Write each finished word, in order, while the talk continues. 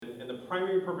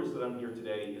primary purpose that I'm here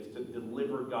today is to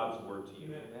deliver God's word to you.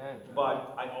 Amen.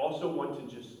 But I also want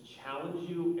to just challenge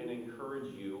you and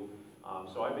encourage you.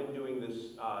 So I've been doing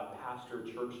this pastor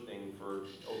church thing for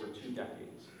over 2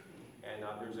 decades. And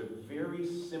there's a very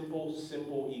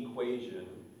simple equation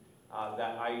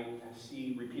that I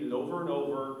see repeated over and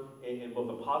over in both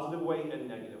a positive way and a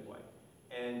negative way.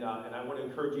 And I want to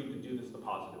encourage you to do this the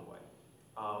positive way.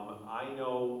 I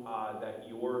know that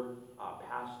your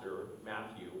pastor,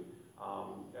 Matthew,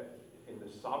 in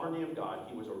the sovereignty of God,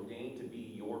 he was ordained to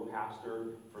be your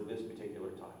pastor for this particular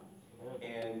time.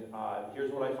 And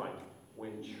here's what I find.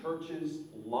 When churches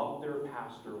love their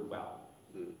pastor well,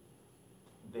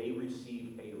 they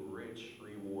receive a rich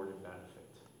reward and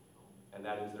benefit. And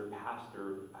that is their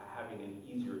pastor having an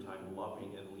easier time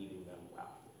loving and leading them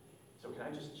well. So can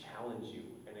I just challenge you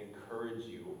and encourage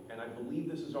you? And I believe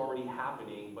this is already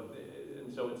happening,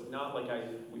 and so it's not like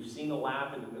we've seen the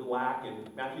lack,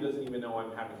 and Matthew doesn't even know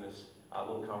I'm having this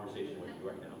little conversation with you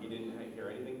right now. He didn't hear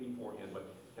anything beforehand,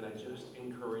 but can I just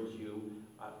encourage you?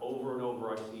 Over and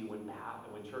over I see when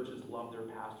churches love their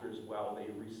pastors well,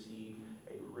 they receive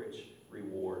a rich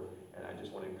reward. And I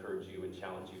just want to encourage you and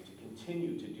challenge you to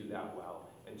continue to do that well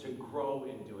and to grow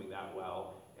in doing that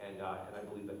well. And I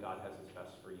believe that God has his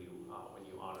best for you when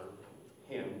you honor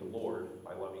him, the Lord,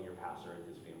 by loving your pastor and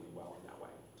his family well in that way.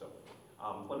 So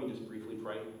let me just briefly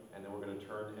pray, and then we're going to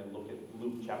turn and look at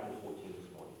Luke chapter 14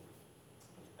 this morning.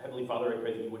 Heavenly Father, I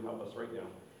pray that you would help us right now.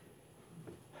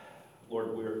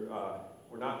 Lord,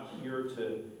 we're not here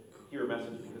to hear a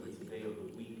message because it's the day of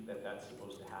the week that's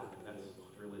supposed to happen. That's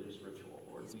religious ritual.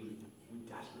 Lord, we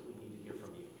desperately need to hear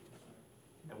from you.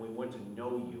 And we want to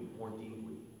know you more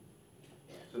deeply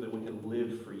so that we can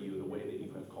live for you the way that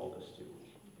you have called us to.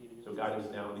 So guide us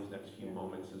now in these next few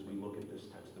moments as we look at this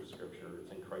text of Scripture.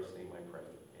 It's in Christ's name I pray.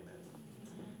 Amen.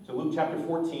 So Luke chapter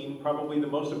 14, probably the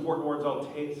most important words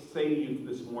I'll say to you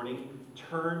this morning.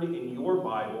 Turn in your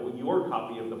Bible, your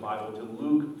copy of the Bible, to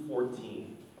Luke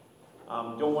 14.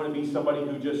 Don't want to be somebody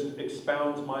who just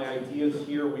expounds my ideas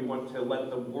here. We want to let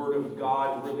the Word of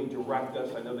God really direct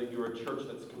us. I know that you're a church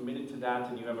that's committed to that,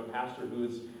 and you have a pastor who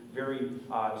is very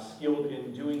skilled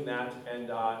in doing that. And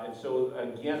so,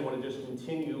 again, I want to just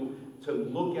continue to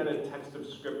look at a text of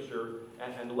Scripture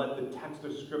and let the text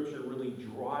of Scripture really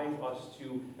drive us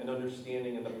to an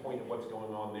understanding and the point of what's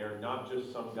going on there, not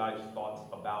just some guy's thoughts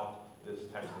about this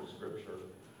text of Scripture.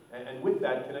 And with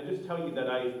that, can I just tell you that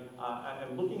I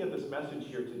am looking at this message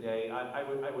here today. I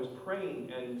was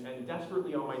praying and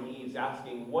desperately on my knees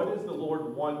asking, what does the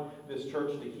Lord want this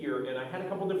church to hear? And I had a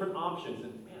couple different options.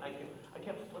 And man, I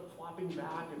kept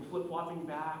flip-flopping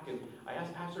back. And I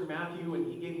asked Pastor Matthew, and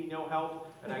he gave me no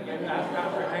help. And I asked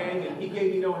Pastor Hang, and he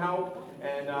gave me no help.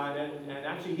 And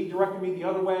actually, he directed me the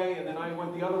other way, and then I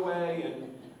went the other way. And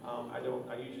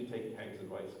I usually take Hank's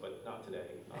advice, but not today.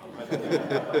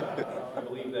 I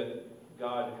believe that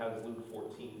God has Luke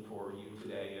 14 for you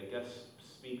today. A guest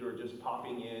speaker just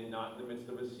popping in, not in the midst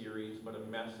of a series, but a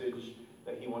message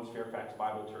that he wants Fairfax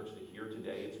Bible Church to hear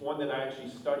today. It's one that I actually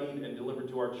studied and delivered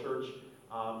to our church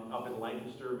up in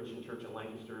Lancaster. Mission Church in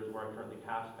Lancaster is where I currently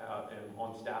am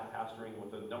on staff pastoring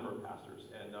with a number of pastors.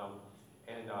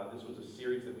 And this was a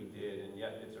series that we did, and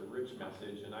yet it's a rich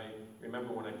message. And I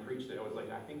remember when I preached it, I was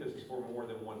like, I think this is for more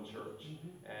than one church.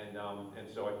 And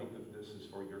so I think that this is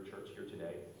for your church here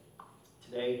today.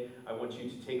 Today, I want you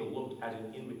to take a look at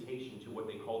an invitation to what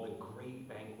they call the Great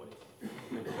Banquet.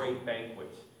 The Great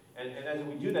Banquet. And as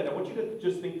we do that, I want you to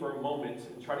just think for a moment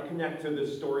and try to connect to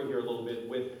this story here a little bit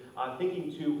with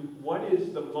thinking to what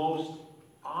is the most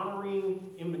honoring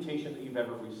invitation that you've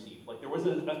ever received. Like there was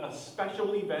a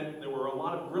special event, there were a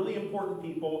lot of really important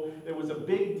people, there was a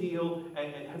big deal,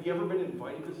 and have you ever been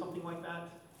invited to something like that?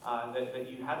 That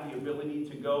you had the ability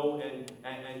to go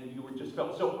and you were just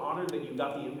felt so honored that you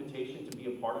got the invitation to be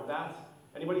a part of that?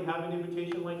 Anybody have an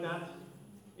invitation like that?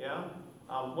 Yeah?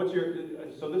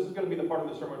 So this is going to be the part of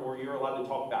the sermon where you're allowed to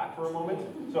talk back for a moment.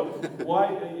 So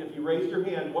if you raised your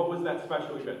hand, what was that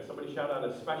special event? Somebody shout out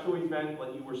a special event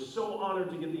that you were so honored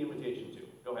to get the invitation to.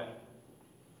 Go ahead.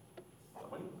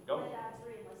 Somebody? Go. My dad's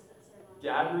re-enlistment ceremony.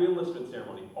 Dad re-enlistment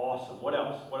ceremony. Awesome. What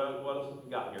else? What else have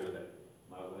we got here today?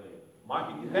 My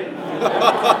wedding. Thank you.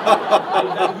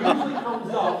 That usually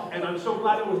comes up, and I'm so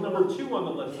glad it was number 2 on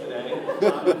the list today.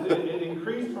 It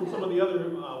increased from some of the other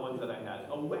ones that I had.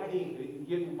 A wedding, you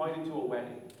get invited to a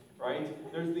wedding,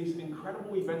 right? There's these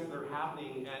incredible events that are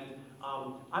happening, and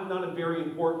I'm not a very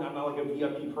important, I'm not like a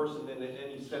VIP person in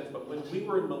any sense, but when we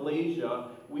were in Malaysia,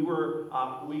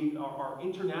 our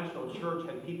international church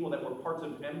had people that were parts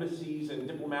of embassies and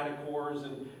diplomatic corps,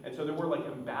 and so there were like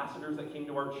ambassadors that came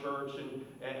to our church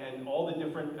and all the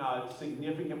different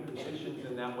significant positions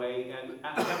in that way, and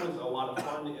that was a lot of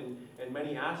fun in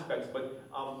many aspects, but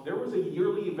there was a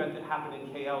yearly event that happened in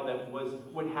KL that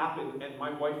would happen, and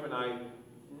my wife and I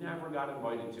never got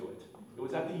invited to it. It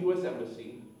was at the U.S.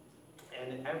 Embassy,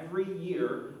 and every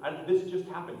year, this just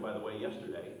happened, by the way,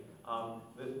 yesterday,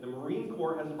 the Marine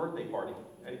Corps has a birthday party.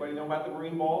 Anybody know about the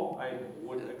Marine Ball? I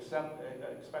would expect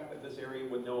that this area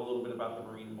would know a little bit about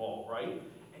the Marine Ball, right?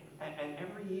 And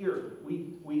every year,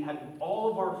 we had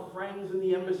all of our friends in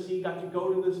the embassy got to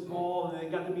go to this ball, and they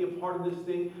got to be a part of this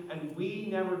thing, and we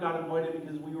never got invited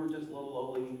because we were just little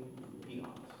lowly peons,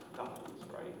 nothings,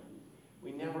 right?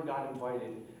 We never got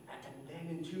invited. And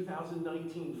then in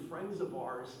 2019, friends of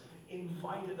ours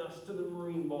invited us to the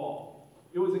Marine Ball.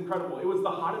 It was incredible. It was the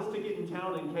hottest ticket in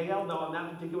town in KL now on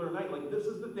that particular night. Like, this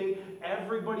is the thing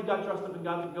everybody got dressed up and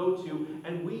got to go to,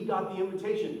 and we got the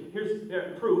invitation. Here's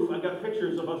proof. I got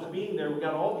pictures of us being there. We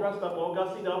got all dressed up, all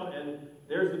gussied up, and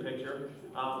there's the picture.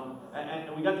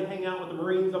 And we got to hang out with the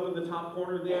Marines up in the top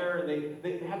corner there, and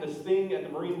they had this thing at the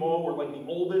Marine Ball where like the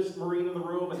oldest Marine in the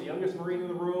room and the youngest Marine in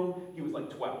the room, he was like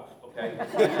 12. Okay,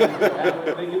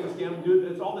 and they get to stand and do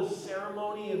it. It's all this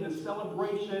ceremony and this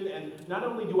celebration, and not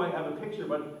only do I have a picture,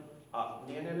 but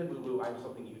Nan and Boo, I have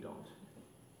something you don't.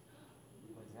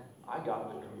 What's that? I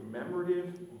got the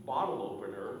commemorative bottle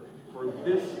opener for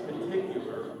this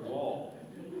particular wall.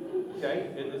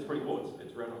 Okay, it's pretty cool.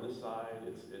 It's red on this side.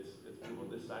 It's blue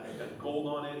on this side. It's got gold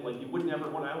on it. Like, you would never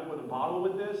want to open a bottle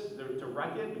with this to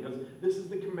wreck it, because this is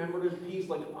the commemorative piece.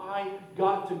 Like, I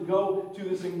got to go to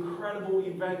this incredible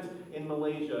event in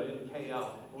Malaysia, in KL.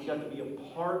 We got to be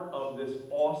a part of this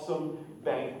awesome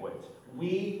banquet.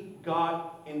 We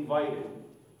got invited,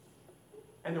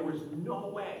 and there was no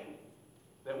way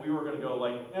that we were going to go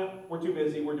like, we're too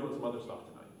busy. We're doing some other stuff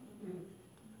tonight.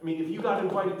 I mean, if you got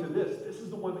invited to this is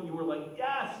the one that you were like,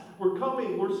 yes, we're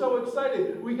coming, we're so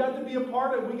excited, we got to be a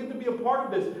part of, we get to be a part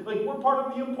of this, like, we're part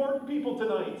of the important people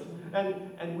tonight,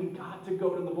 and we got to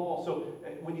go to the ball. So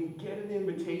when you get an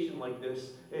invitation like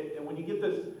this, and when you get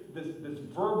this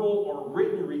verbal or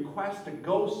written request to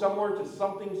go somewhere to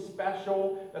something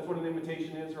special, that's what an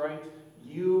invitation is, right?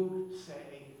 You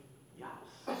say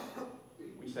yes.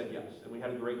 We said yes, and we had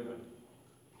a great night,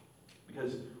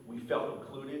 because we felt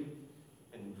included,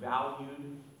 and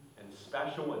valued, and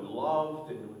special, and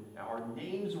loved, and our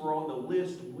names were on the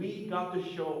list. We got to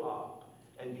show up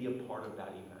and be a part of that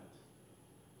event.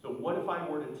 So what if I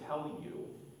were to tell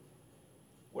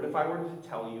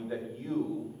you that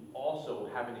you also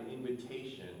have an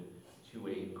invitation to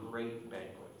a great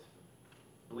banquet?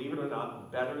 Believe it or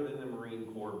not, better than the Marine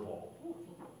Corps Ball.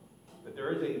 That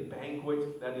there is a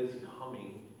banquet that is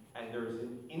coming, and there's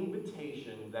an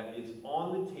invitation that is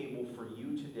on the table for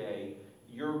you today.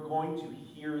 You're going to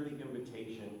hear the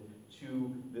invitation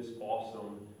to this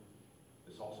awesome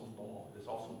ball, this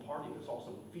awesome party, this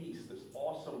awesome feast, this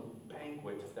awesome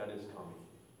banquet that is coming.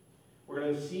 We're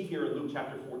going to see here in Luke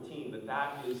chapter 14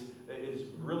 that is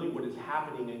really what is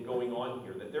happening and going on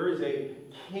here. That there is a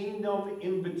kingdom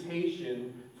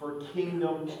invitation for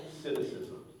kingdom citizens.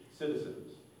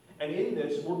 And in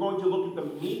this, we're going to look at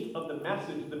the meat of the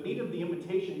message. The meat of the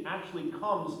invitation actually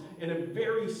comes in a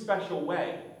very special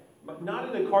way. But not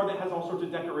in a card that has all sorts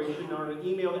of decoration or an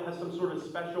email that has some sort of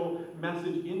special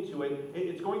message into it.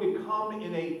 It's going to come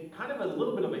in a kind of a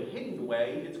little bit of a hidden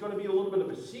way. It's going to be a little bit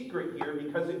of a secret here,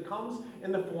 because it comes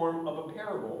in the form of a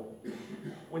parable.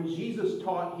 When Jesus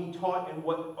taught, he taught in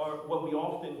what we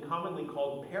often commonly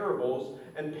call parables.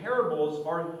 And parables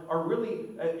are really,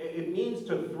 it means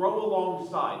to throw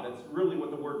alongside. That's really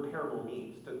what the word parable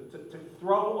means, to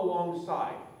throw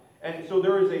alongside. And so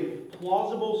there is a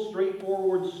plausible,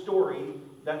 straightforward story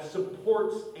that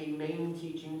supports a main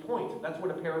teaching point. That's what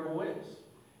a parable is.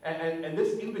 And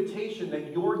this invitation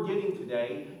that you're getting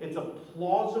today, it's a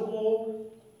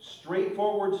plausible,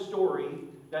 straightforward story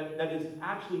that is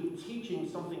actually teaching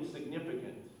something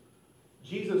significant.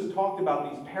 Jesus talked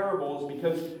about these parables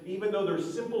because even though they're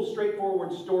simple,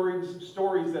 straightforward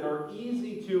stories that are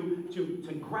easy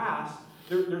to grasp,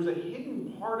 there's a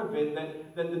hidden part of it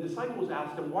that the disciples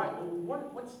asked him, what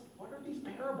are these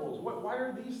parables? Why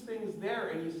are these things there?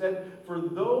 And he said, for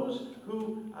those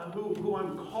who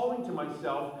I'm calling to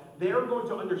myself, they're going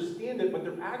to understand it, but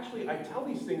I tell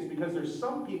these things because there's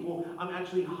some people I'm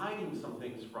actually hiding some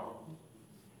things from.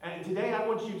 And today I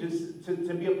want you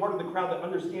to be a part of the crowd that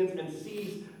understands and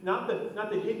sees not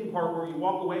the hidden part where you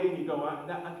walk away and you go, I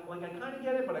kind of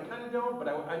get it, but I kind of don't. But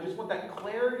I just want that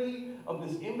clarity of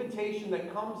this invitation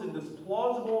that comes in this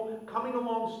plausible, coming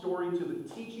along story to the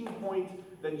teaching point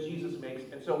that Jesus makes.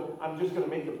 And so I'm just going to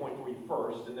make the point for you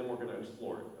first, and then we're going to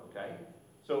explore it, okay?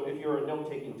 So if you're a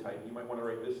note-taking type, you might want to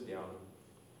write this down.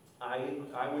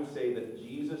 I would say that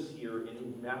Jesus here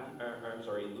in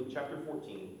Luke chapter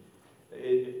 14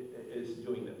 is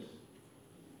doing this.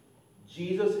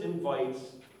 Jesus invites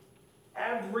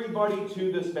everybody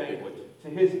to this banquet, to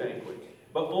his banquet,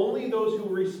 but only those who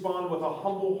respond with a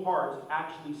humble heart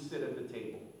actually sit at the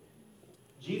table.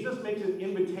 Jesus makes an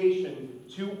invitation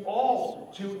to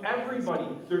all, to everybody.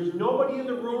 There's nobody in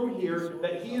the room here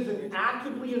that he isn't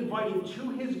actively inviting to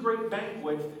his great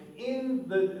banquet in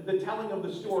the telling of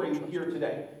the story here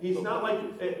today. He's not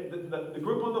like the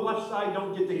group on the left side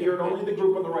don't get to hear it, only the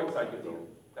group on the right side gets to hear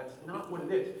it. That's not what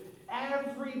it is.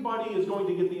 Everybody is going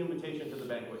to get the invitation to the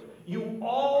banquet. You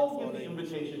all get the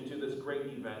invitation to this great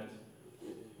event.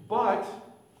 But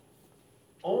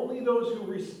only those who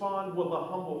respond with a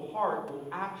humble heart will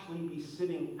actually be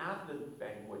sitting at the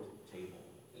banquet table.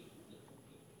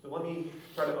 So let me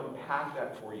try to unpack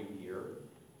that for you here.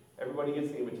 Everybody gets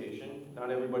the invitation.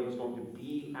 Not everybody's going to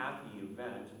be at the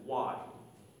event. Why?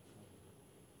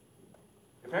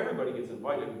 If everybody gets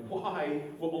invited, why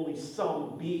will only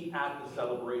some be at the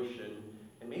celebration?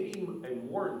 And maybe a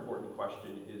more important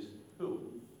question is who?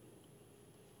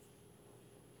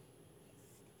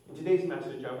 In today's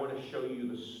message, I want to show you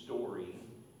the story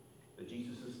that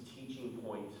Jesus' teaching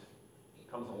point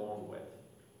comes along with.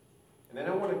 And then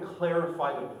I want to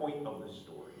clarify the point of the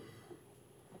story.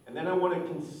 And then I want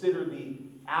to consider the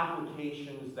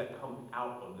applications that come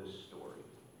out of this story.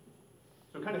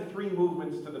 So kind of three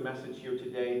movements to the message here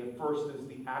today. The first is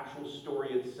the actual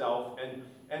story itself. And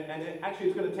actually,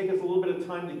 it's going to take us a little bit of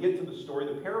time to get to the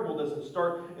story. The parable doesn't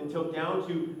start until down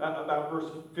to about verse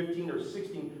 15 or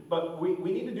 16. But we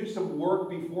need to do some work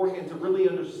beforehand to really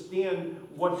understand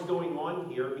what's going on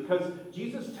here. Because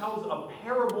Jesus tells a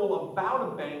parable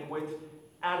about a banquet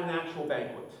at an actual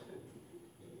banquet.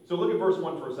 So look at verse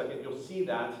 1 for a second. You'll see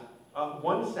that.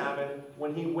 One Sabbath,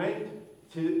 when he went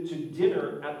to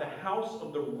dinner at the house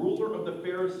of the ruler of the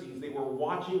Pharisees, they were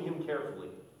watching him carefully.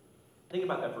 Think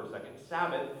about that for a second.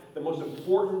 Sabbath, the most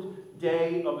important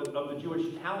day of the Jewish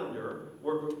calendar,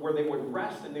 where they would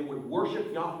rest and they would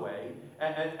worship Yahweh,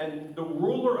 and the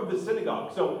ruler of the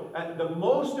synagogue. So the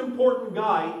most important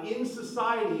guy in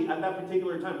society at that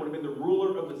particular time would have been the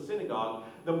ruler of the synagogue.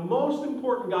 The most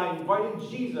important guy invited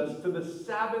Jesus to the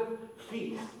Sabbath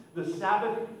feast, the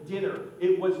Sabbath dinner.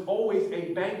 It was always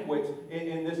a banquet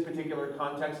in this particular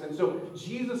context. And so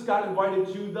Jesus got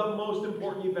invited to the most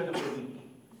important event of the week,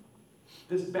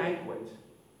 this banquet.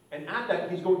 And at that,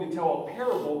 he's going to tell a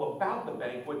parable about the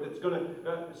banquet that's going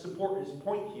to support his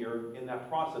point here in that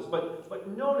process. But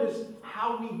notice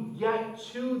how we get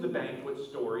to the banquet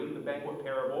story, the banquet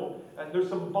parable. There's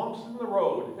some bumps in the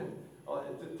road,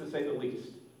 to say the least.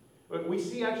 But we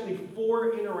see actually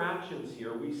four interactions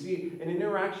here. We see an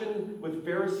interaction with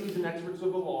Pharisees and experts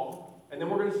of the law. And then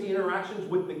we're going to see interactions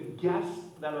with the guests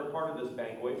that are part of this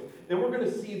banquet. Then we're going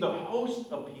to see the host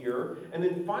appear. And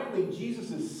then finally,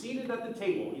 Jesus is seated at the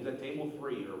table. He's at table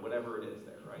 3 or whatever it is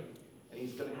there, right? And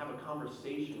he's going to have a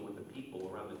conversation with the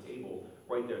people around the table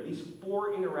right there. These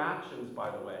four interactions, by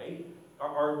the way,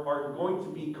 are going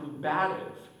to be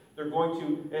combative. They're going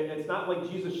to, it's not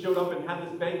like Jesus showed up and had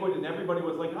this banquet and everybody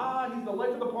was like, he's the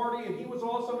life of the party and he was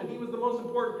awesome and he was the most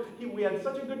important. We had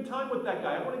such a good time with that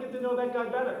guy. I want to get to know that guy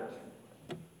better.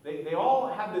 They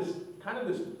all have this kind of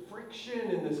this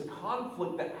friction and this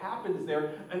conflict that happens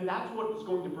there, and that's what's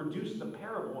going to produce the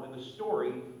parable and the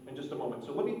story in just a moment.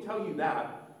 So let me tell you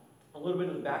that, a little bit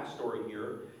of the backstory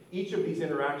here. Each of these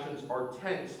interactions are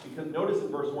tense, because notice in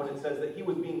verse 1 it says that he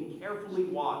was being carefully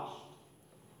watched.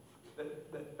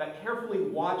 That carefully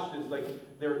watched is like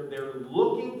they're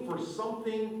looking for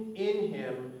something in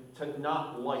him to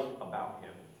not like about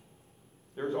him.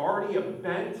 There's already a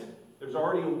bent. There's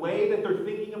already a way that they're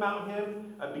thinking about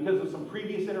him because of some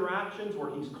previous interactions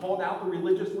where he's called out the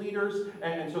religious leaders.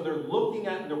 And so they're looking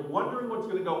at, and they're wondering what's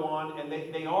going to go on. And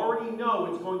they already know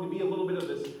it's going to be a little bit of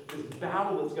this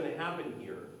battle that's going to happen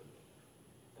here.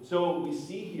 And so we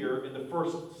see here in the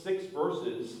first 6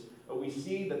 verses, we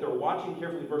see that they're watching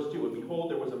carefully. Verse 2, and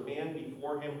behold, there was a man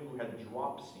before him who had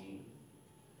dropsy.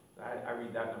 I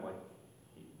read that and I'm like,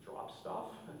 he dropped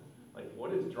stuff? Like,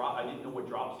 what is drop? I didn't know what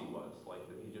dropsy was. Like,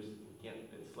 that he just can't,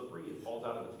 it's slippery, it falls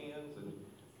out of his hands, and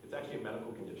it's actually a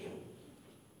medical condition.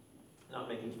 Not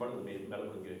making confronted the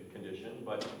medical condition,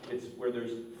 but it's where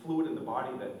there's fluid in the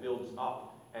body that builds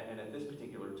up, and at this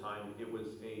particular time, it was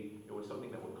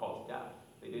something that would cause death.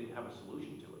 They didn't have a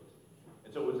solution to it.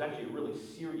 And so it was actually a really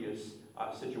serious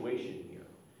situation here.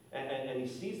 And he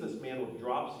sees this man with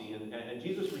dropsy, and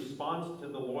Jesus responds to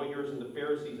the lawyers and the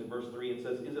Pharisees in verse 3 and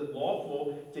says, is it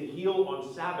lawful to heal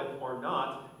on Sabbath or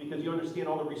not? Because you understand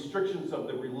all the restrictions of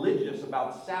the religious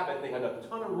about Sabbath. They had a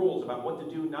ton of rules about what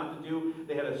to do, not to do.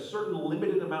 They had a certain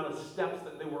limited amount of steps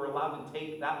that they were allowed to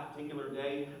take that particular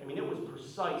day. I mean, it was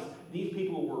precise. These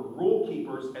people were rule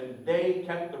keepers, and they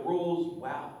kept the rules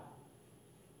well.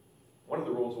 One of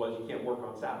the rules was you can't work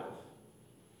on Sabbath.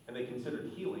 And they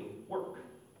considered healing work.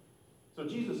 So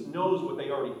Jesus knows what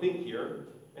they already think here,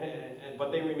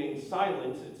 but they remain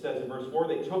silent. It says in verse 4,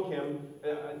 they took him,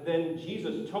 then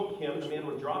Jesus took him, the man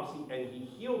with dropsy, and he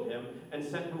healed him and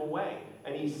sent him away.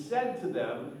 And he said to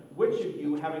them, which of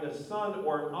you, having a son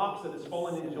or an ox that has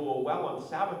fallen into a well on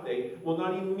Sabbath day, will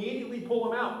not immediately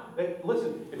pull him out?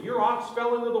 Listen, if your ox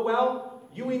fell into the well,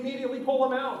 you immediately pull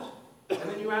him out. And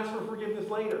then you ask for forgiveness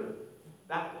later.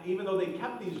 That, even though they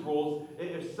kept these rules,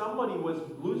 if somebody was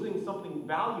losing something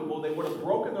valuable, they would have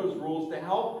broken those rules to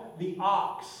help the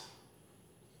ox.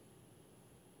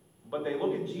 But they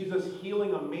look at Jesus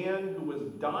healing a man who was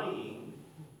dying,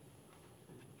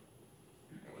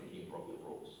 and he broke the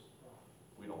rules.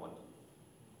 We don't like them.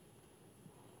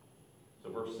 So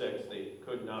verse 6, they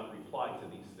could not reply to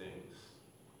these things.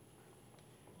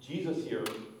 Jesus here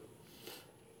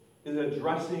is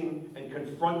addressing and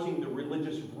confronting the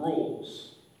religious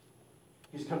rules.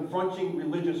 He's confronting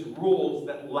religious rules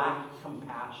that lack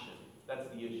compassion. That's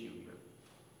the issue here.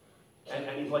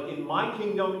 And he's like, in my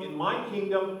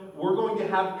kingdom, we're going to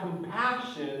have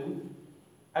compassion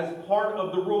as part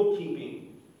of the rule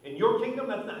keeping. In your kingdom,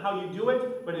 that's not how you do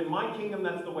it, but in my kingdom,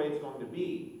 that's the way it's going to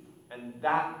be. And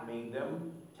that made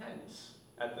them tense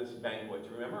at this banquet.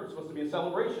 Remember, it's supposed to be a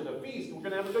celebration, a feast. We're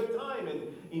going to have a good time. And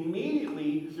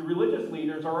immediately, the religious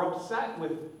leaders are upset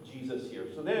with Jesus here.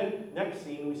 So then, next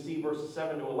scene, we see verses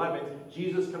 7 to 11.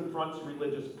 Jesus confronts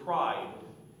religious pride.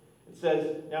 It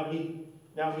says, Now he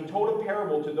told a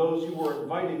parable to those who were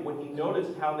invited when he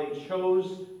noticed how they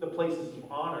chose the places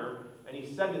of honor. And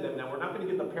he said to them, now we're not going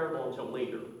to get the parable until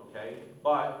later, okay?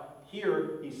 But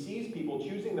here, he sees people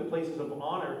choosing the places of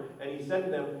honor, and he said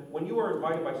to them, when you are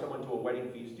invited by someone to a wedding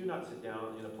feast, do not sit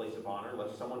down in a place of honor,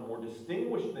 lest someone more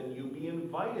distinguished than you be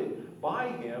invited by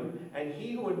him, and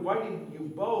he who invited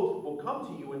you both will come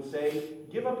to you and say,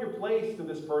 give up your place to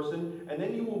this person, and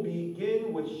then you will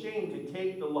begin with shame to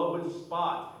take the lowest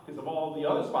spot, because of all the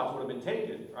other spots would have been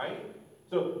taken, right?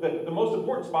 So the most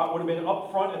important spot would have been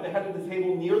up front at the head of the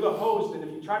table near the host. And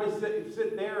if you try to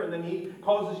sit there and then he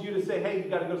causes you to say, hey, you've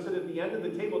got to go sit at the end of the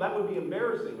table, that would be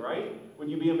embarrassing, right? Would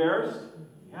you be embarrassed?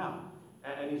 Yeah.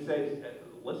 And he says,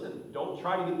 listen, don't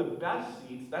try to get the best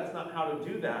seats. That's not how to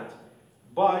do that.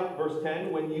 But, verse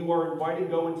 10, when you are invited,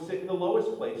 go and sit in the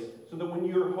lowest place, so that when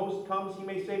your host comes, he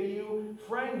may say to you,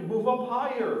 friend, move up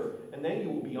higher. And then you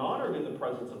will be honored in the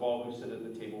presence of all who sit at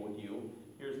the table with you.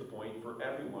 Here's the point for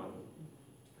everyone.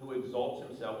 Who exalts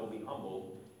himself will be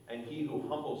humbled, and he who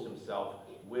humbles himself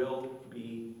will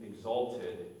be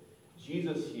exalted.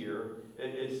 Jesus here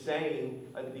is saying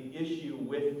the issue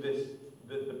with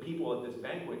the people at this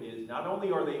banquet is not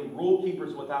only are they rule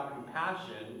keepers without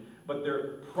compassion, but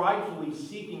they're pridefully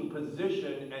seeking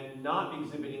position and not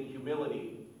exhibiting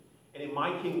humility. And in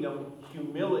my kingdom,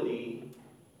 humility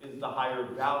is the higher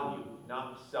value,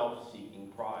 not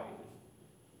self-seeking pride.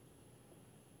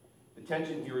 The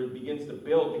tension here begins to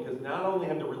build because not only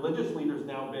have the religious leaders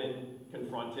now been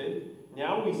confronted,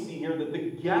 now we see here that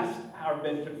the guests have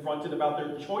been confronted about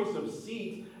their choice of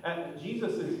seat.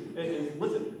 Jesus is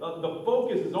listen, the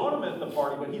focus is on him at the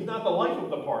party, but he's not the life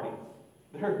of the party.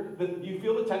 Do you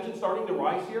feel the tension starting to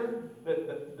rise here?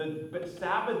 The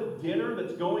Sabbath dinner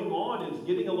that's going on is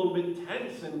getting a little bit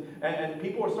tense, and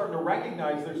people are starting to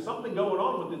recognize there's something going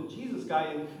on with this Jesus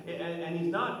guy, and he's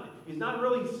not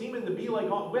really seeming to be like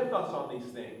with us on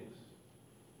these things.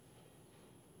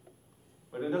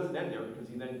 But it doesn't end there, because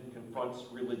he then confronts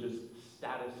religious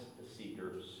status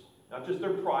seekers. Not just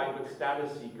their pride, but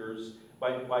status seekers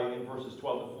in verses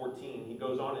 12 to 14. He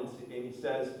goes on and he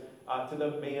says to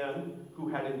the man who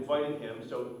had invited him,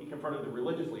 so he confronted the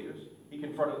religious leaders, he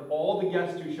confronted all the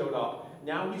guests who showed up.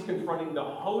 Now he's confronting the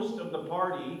host of the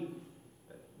party.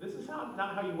 This is not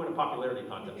how you win a popularity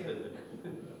contest, is it?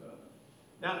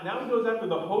 Now he goes after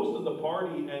the host of the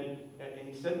party, and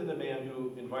he said to the man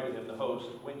who invited him, the host,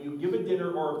 when you give a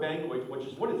dinner or a banquet, which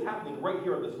is what is happening right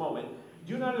here at this moment,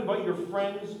 Do not invite your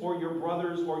friends or your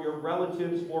brothers or your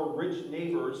relatives or rich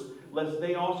neighbors, lest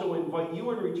they also invite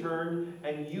you in return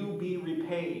and you be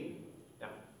repaid. Now,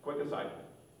 quick aside.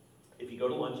 If you go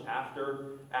to lunch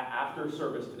after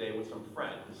service today with some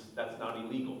friends, that's not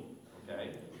illegal, okay?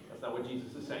 That's not what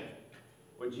Jesus is saying.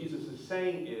 What Jesus is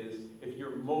saying is, if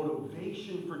your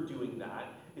motivation for doing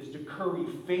that is to curry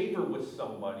favor with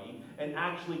somebody and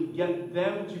actually get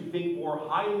them to think more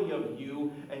highly of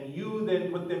you, and you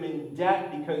then put them in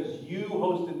debt because you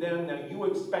hosted them, now you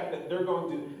expect that they're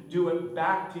going to do it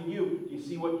back to you. Do you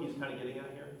see what he's kind of getting at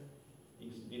here? Do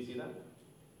you see that?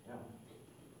 Yeah.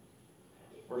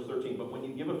 Verse 13, but when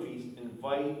you give a feast,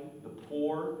 invite the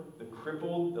poor, the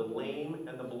crippled, the lame,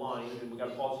 and the blind. And we've got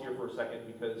to pause here for a second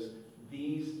because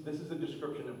this is a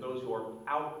description of those who are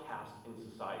outcast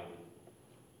in society.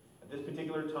 At this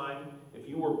particular time, if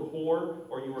you were poor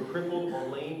or you were crippled or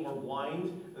lame or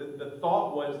blind, the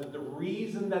thought was that the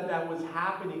reason that was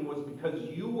happening was because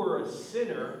you were a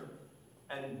sinner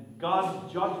and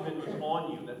God's judgment was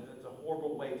on you. That's a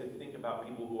horrible way to think about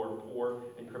people who are poor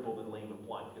and crippled and lame and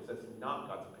blind, because that's not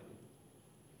God's opinion.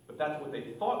 But that's what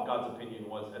they thought God's opinion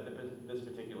was at this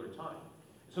particular time.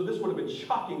 So this would have been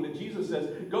shocking that Jesus says,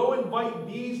 go invite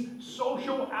these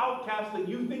social outcasts that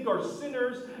you think are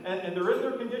sinners and they're in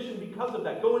their condition because of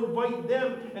that. Go invite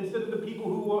them instead of the people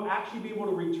who will actually be able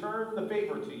to return the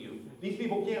favor to you. These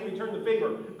people can't return the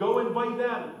favor. Go invite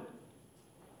them.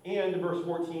 And verse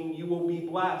 14, you will be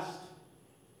blessed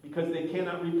because they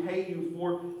cannot repay you,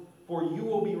 for you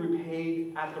will be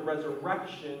repaid at the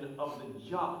resurrection of the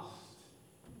just.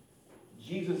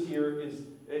 Jesus here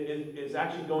is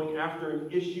actually going after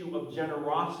an issue of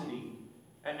generosity.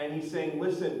 And he's saying,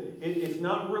 listen, it's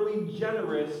not really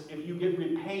generous if you get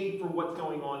repaid for what's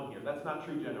going on here. That's not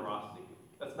true generosity.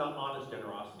 That's not honest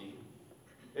generosity.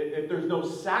 If there's no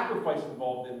sacrifice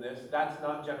involved in this, that's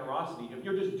not generosity. If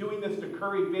you're just doing this to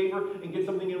curry favor and get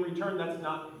something in return, that's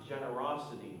not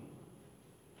generosity.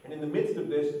 And in the midst of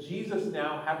this, Jesus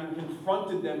now, having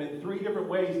confronted them in three different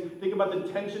ways, think about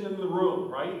the tension in the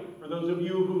room, right? For those of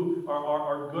you who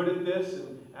are good at this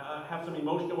and have some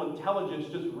emotional intelligence,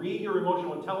 just read your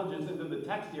emotional intelligence into the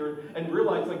text here and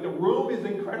realize like the room is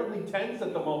incredibly tense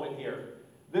at the moment here.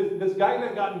 This guy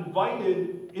that got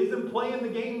invited isn't playing the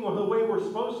game the way we're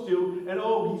supposed to, and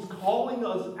he's calling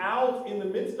us out in the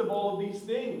midst of all of these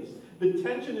things. The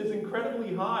tension is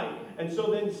incredibly high. And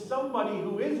so then somebody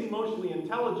who is emotionally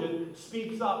intelligent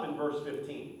speaks up in verse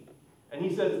 15. And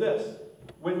he says this,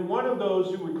 when one of those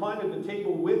who reclined at the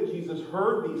table with Jesus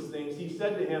heard these things, he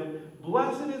said to him,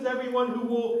 blessed is everyone who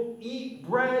will eat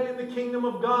bread in the kingdom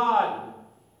of God.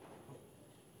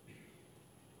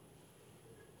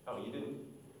 Oh, you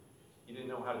didn't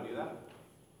know how to do that?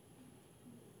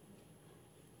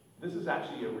 This is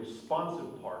actually a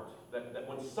responsive part. That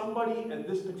when somebody at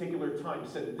this particular time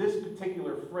said this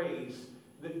particular phrase,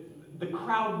 the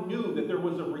crowd knew that there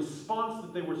was a response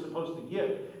that they were supposed to give.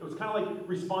 It was kind of like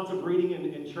responsive reading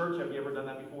in church. Have you ever done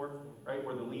that before? Right?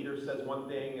 Where the leader says one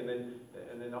thing and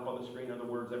then up on the screen are the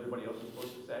words everybody else is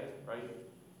supposed to say, right?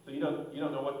 So you don't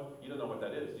know what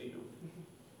that is, do you?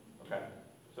 Okay.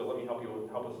 So let me help us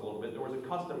a little bit. There was a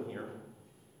custom here.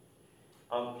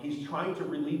 He's trying to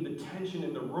relieve the tension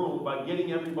in the room by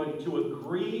getting everybody to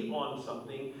agree on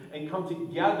something and come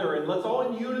together. And let's all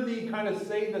in unity kind of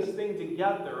say this thing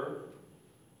together.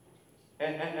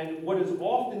 And what is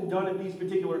often done at these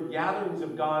particular gatherings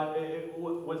of God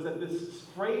was that this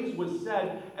phrase was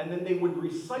said, and then they would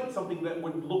recite something that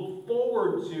would look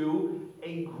forward to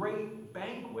a great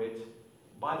banquet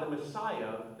by the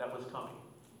Messiah that was coming.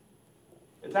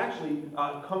 It's actually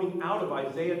coming out of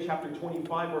Isaiah chapter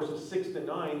 25, verses 6 to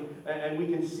 9. And we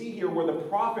can see here where the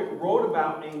prophet wrote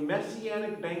about a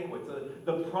messianic banquet.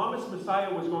 The promised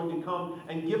Messiah was going to come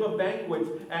and give a banquet.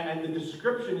 And the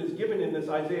description is given in this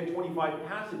Isaiah 25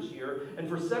 passage here. And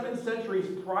for 7 centuries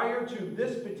prior to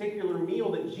this particular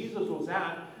meal that Jesus was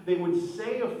at, they would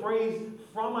say a phrase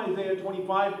from Isaiah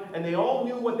 25, and they all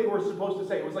knew what they were supposed to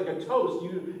say. It was like a toast.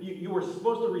 You were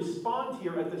supposed to respond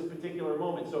here at this particular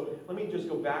moment. So let me just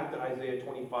go back to Isaiah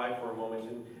 25 for a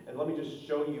moment, and let me just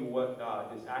show you what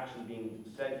is actually being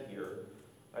said here.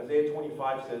 Isaiah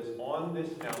 25 says, on this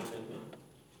mountain,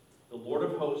 the Lord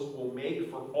of hosts will make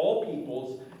for all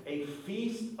peoples a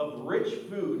feast of rich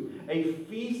food, a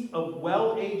feast of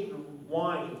well-aged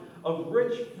wine, of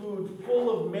rich food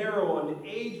full of marrow, and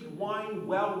aged wine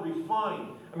well refined.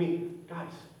 I mean,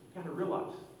 guys, you got to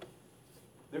realize,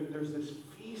 there's this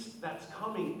feast that's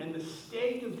coming, and the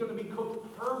steak is going to be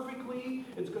cooked perfectly.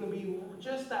 It's going to be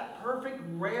just that perfect,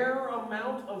 rare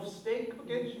amount of steak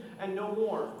cookage and no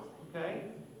more, okay?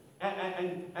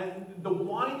 And the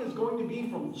wine is going to be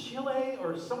from Chile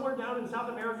or somewhere down in South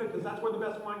America because that's where the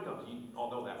best wine comes. You all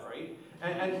know that, right?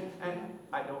 And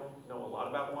I don't know a lot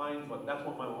about wine, but that's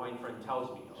what my wine friend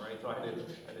tells me, all right? So I had to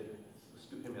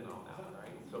scoop him in on that, all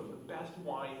right? So the best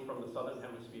wine from the Southern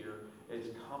Hemisphere is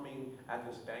coming at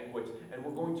this banquet, and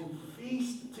we're going to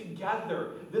feast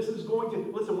together. This is going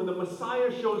to, listen, when the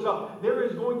Messiah shows up, there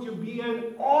is going to be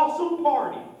an awesome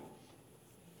party.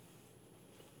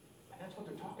 That's what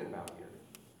they're talking about here.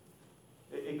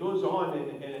 It goes on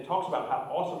and it talks about how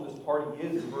awesome this party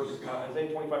is in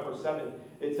Isaiah 25, verse 7.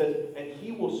 It says, and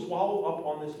he will swallow up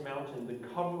on this mountain the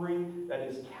covering that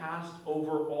is cast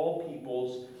over all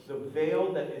peoples, the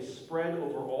veil that is spread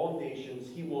over all nations.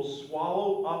 He will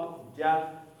swallow up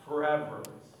death forever.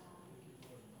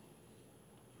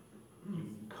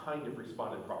 You kind of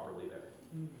responded properly there.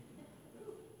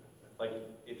 Like,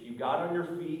 if you got on your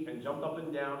feet and jumped up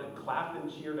and down and clapped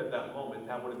and cheered at that moment,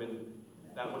 that would have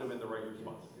been the right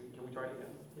response. Can we try it again?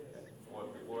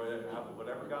 Okay.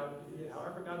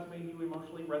 However God's made you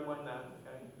emotionally, redline that,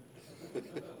 okay?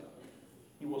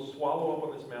 He will swallow up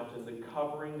on this mountain the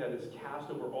covering that is cast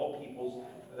over all peoples,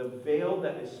 the veil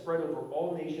that is spread over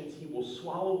all nations. He will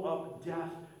swallow up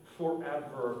death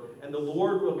forever. And the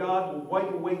Lord God will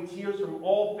wipe away tears from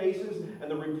all faces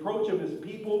and the reproach of his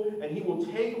people, and he will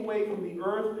take away from the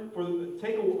earth,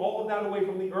 take all of that away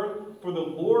from the earth, for the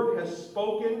Lord has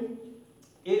spoken.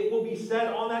 It will be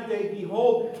said on that day,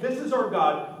 behold, this is our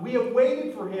God. We have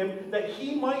waited for him that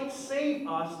he might save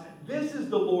us. This is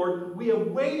the Lord. We have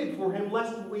waited for him, let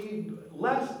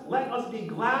us be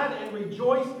glad and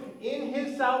rejoice in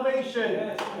his salvation.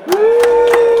 Yes.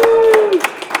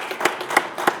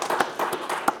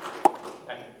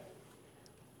 Okay.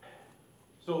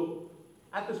 So,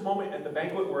 at this moment at the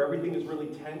banquet where everything is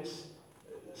really tense,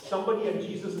 somebody at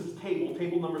Jesus'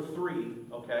 table number 3,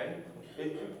 okay,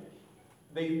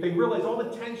 They realize all the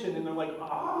tension, and they're like,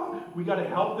 we got to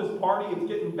help this party. It's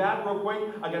getting bad real quick.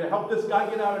 I got to help this guy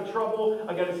get out of trouble.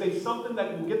 I got to say something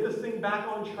that will get this thing back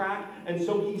on track. And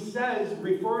so he says,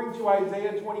 referring to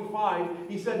Isaiah 25,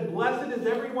 he said, blessed is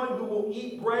everyone who will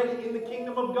eat bread in the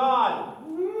kingdom of God.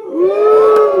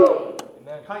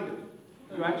 Kind of.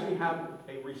 You actually have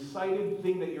a recited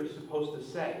thing that you're supposed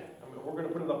to say. I mean, we're going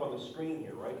to put it up on the screen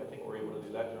here, right? I think we're able to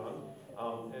do that, John.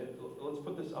 Let's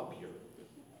put this up here.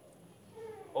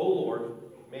 O Lord,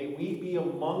 may we be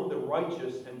among the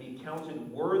righteous and be counted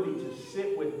worthy to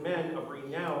sit with men of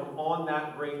renown on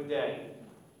that great day.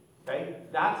 Okay?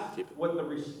 That's what the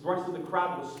rest of the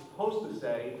crowd was supposed to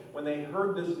say when they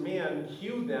heard this man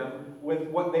cue them with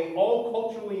what they all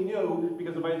culturally knew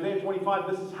because of Isaiah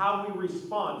 25. This is how we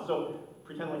respond. So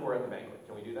pretend like we're at the banquet.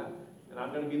 Can we do that? And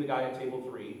I'm going to be the guy at table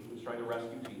 3 who's trying to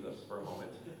rescue Jesus for a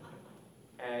moment.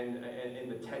 And in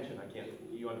the tension,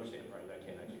 you understand, right? I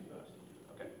can't actually do that.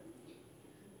 Okay.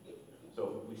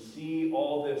 So we see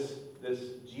all this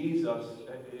Jesus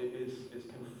is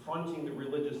confronting the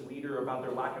religious leader about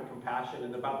their lack of compassion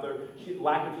and about their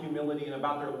lack of humility and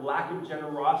about their lack of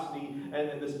generosity.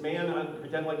 And this man, I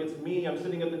pretend like it's me, I'm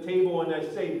sitting at the table and I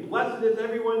say, blessed is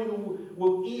everyone who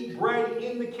will eat bread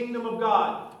in the kingdom of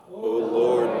God. O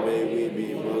Lord, may we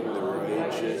be among the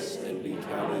righteous and be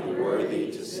counted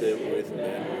worthy to sit with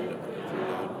men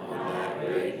on that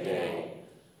great day.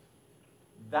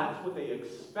 That's what they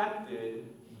expected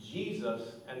Jesus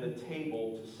and the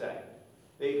table to say.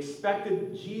 They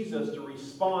expected Jesus to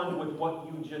respond with what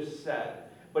you just said.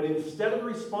 But instead of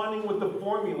responding with the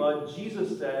formula,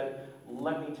 Jesus said,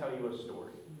 let me tell you a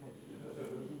story.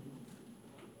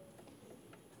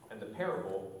 And the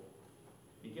parable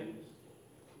begins.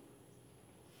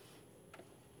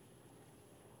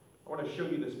 I want to show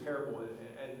you this parable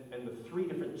and the 3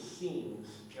 different scenes.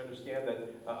 You understand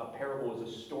that a parable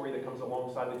is a story that comes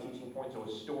alongside the teaching point, so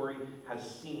a story has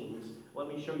scenes. Let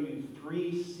me show you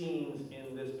 3 scenes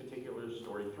in this particular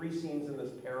story, 3 scenes in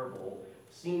this parable.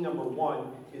 Scene number 1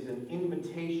 is an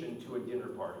invitation to a dinner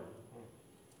party.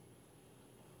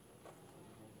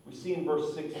 We see in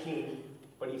verse 16,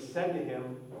 but he said to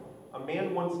him, a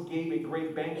man once gave a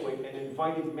great banquet and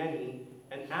invited many,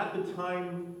 and at the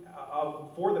time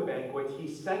for the banquet, he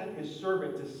sent his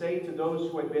servant to say to those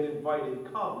who had been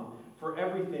invited, come, for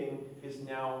everything is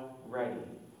now ready.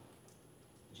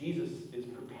 Jesus is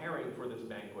preparing for this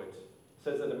banquet. It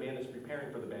says that a man is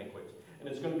preparing for the banquet. And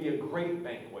it's going to be a great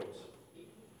banquet.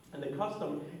 And the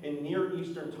custom in Near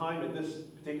Eastern time at this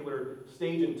particular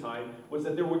stage in time was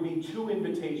that there would be 2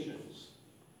 invitations.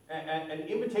 And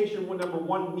invitation number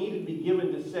 1 needed to be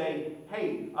given to say,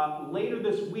 hey, later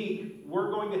this week,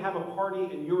 we're going to have a party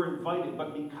and you're invited.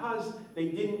 But because they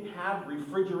didn't have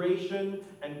refrigeration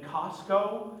and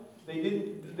Costco,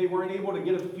 They weren't able to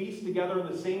get a feast together in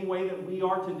the same way that we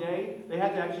are today. They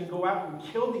had to actually go out and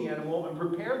kill the animal and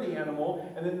prepare the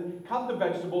animal and then cut the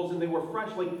vegetables, and they were fresh.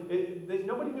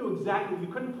 Nobody knew exactly. You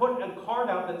couldn't put a card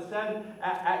out that said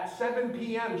at 7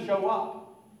 p.m. show up.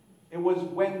 It was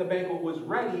when the banquet was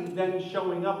ready, then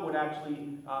showing up would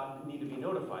actually need to be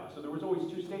notified. So there was always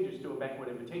two stages to a banquet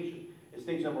invitation.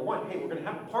 Stage number one, hey, we're going to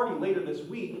have a party later this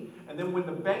week, and then when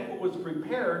the banquet was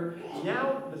prepared,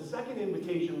 now the second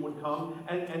invitation would come,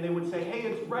 and they would say, hey,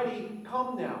 it's ready,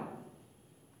 come now.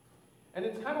 And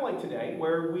it's kind of like today,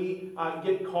 where we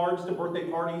get cards to birthday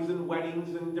parties and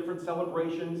weddings and different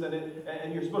celebrations,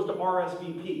 and you're supposed to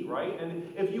RSVP, right?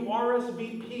 And if you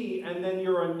RSVP and then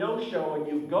you're a no-show and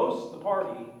you ghost the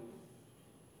party,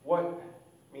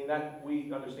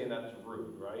 we understand that's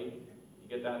rude, right? You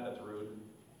get that? That's rude.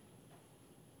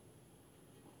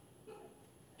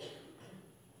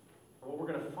 What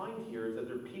we're going to find here is that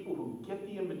there are people who get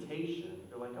the invitation.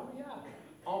 They're like, oh yeah,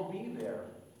 I'll be there.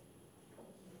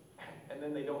 And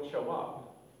then they don't show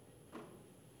up.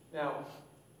 Now,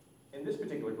 in this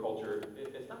particular culture,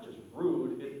 it's not just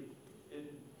rude.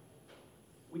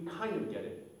 We kind of get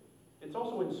it. It's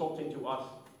also insulting to us.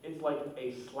 It's like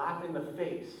a slap in the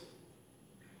face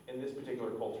in this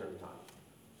particular culture and time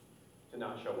to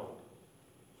not show up.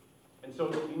 And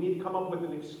so you need to come up with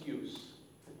an excuse,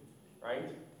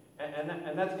 right?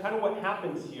 And that's kind of what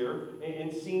happens here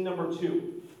in scene number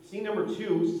 2. Scene number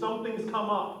 2, something's come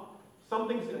up.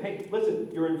 Hey, listen,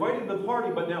 you're invited to the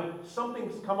party, but now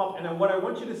something's come up. And what I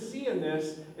want you to see in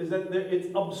this is that it's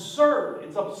absurd.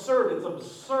 It's absurd. It's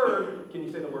absurd. Can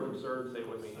you say the word absurd? Say it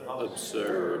with me.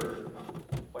 Absurd.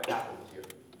 What happens here?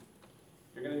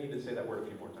 You're going to need to say that word a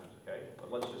few more times, okay?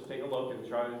 But let's just take a look and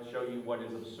try to show you what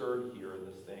is absurd here in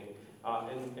this thing.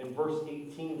 In verse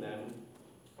 18 then,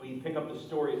 when you pick up the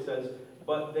story, it says,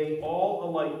 but they all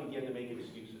alike began to make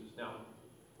excuses. Now,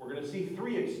 we're going to see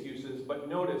 3 excuses, but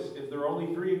notice, is there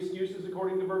only 3 excuses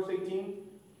according to verse 18?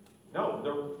 No,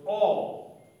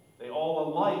 they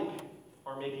all alike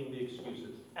are making the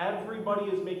excuses. Everybody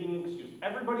is making an excuse.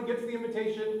 Everybody gets the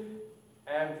invitation.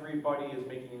 Everybody is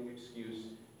making an excuse.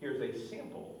 Here's a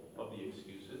sample of the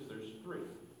excuses. There's 3.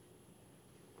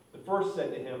 The first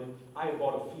said to him, I have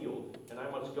bought a field, and I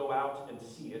must go out and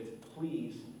see it.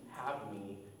 Please have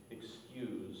me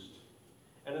excused.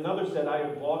 And another said, I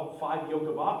have bought 5 yoke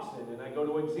of oxen, and I go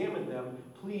to examine them.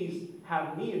 Please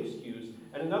have me excused.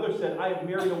 And another said, I have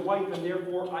married a wife, and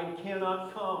therefore I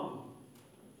cannot come.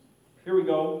 Here we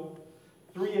go.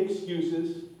 3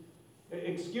 excuses.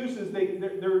 Excuses,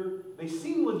 they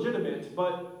seem legitimate,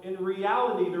 but in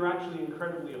reality, they're actually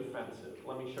incredibly offensive.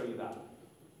 Let me show you that.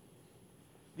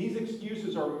 These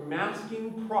excuses are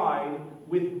masking pride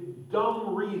with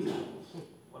dumb reasons.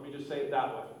 Let me just say it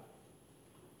that way.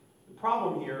 The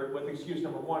problem here with excuse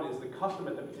number 1 is the custom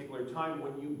at that particular time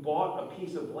when you bought a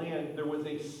piece of land, there was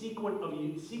a sequence of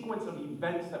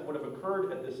events that would have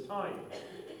occurred at this time.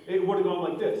 It would have gone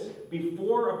like this.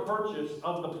 Before a purchase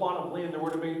of the plot of land, there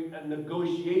would have been a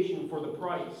negotiation for the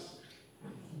price.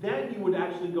 Then you would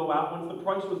actually go out, once the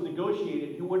price was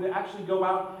negotiated, you would actually go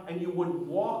out and you would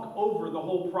walk over the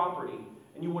whole property.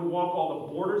 And you would walk all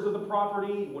the borders of the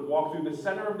property, you would walk through the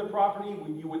center of the property,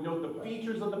 you would note the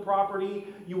features of the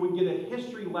property, you would get a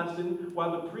history lesson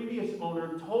while the previous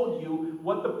owner told you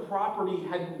what the property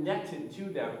had netted to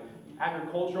them.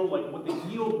 Agricultural, like what the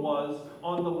yield was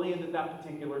on the land at that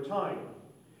particular time.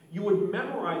 You would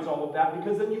memorize all of that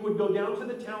because then you would go down to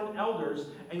the town elders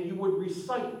and you would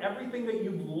recite everything that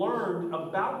you've learned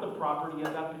about the property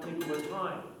at that particular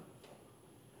time.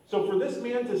 So for this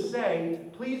man to say,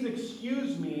 please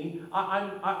excuse me,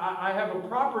 I have a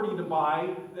property to buy,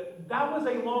 that was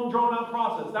a long drawn out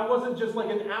process. That wasn't just like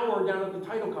an hour down at the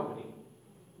title company.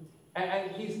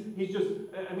 And he's just,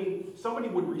 somebody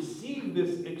would receive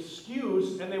this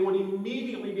excuse and they would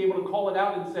immediately be able to call it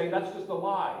out and say, that's just a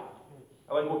lie.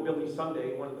 I like what Billy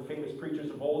Sunday, one of the famous preachers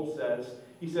of old, says.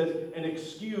 He says, an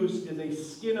excuse is a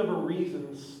skin of a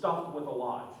reason stuffed with a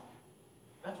lie.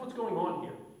 That's what's going on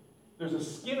here. There's a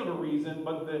skin of a reason,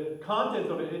 but the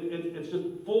content of it's just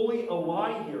fully a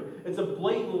lie here. It's a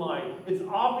blatant lie. It's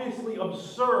obviously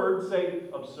absurd. Say,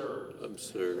 absurd.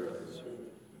 Absurd.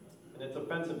 And it's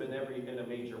offensive in a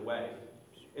major way.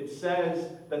 It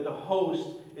says that the host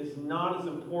is not as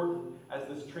important as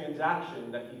this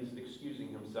transaction that he's excusing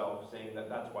himself, saying that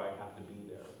that's why I have to be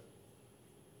there.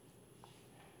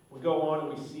 We go on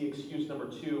and we see excuse number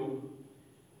 2.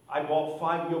 I bought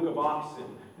 5 yoke of oxen,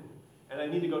 and I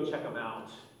need to go check them out.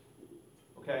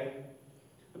 Okay?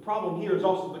 The problem here is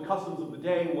also the customs of the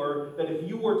day where that if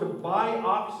you were to buy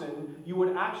oxen, you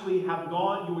would actually have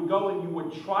gone, you would go and you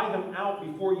would try them out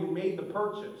before you made the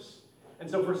purchase. And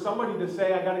so for somebody to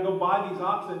say, I got to go buy these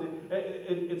oxen,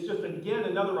 it's just, again,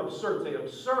 another absurd. Say,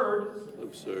 absurd.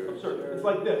 Absurd. It's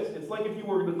like this. It's like if you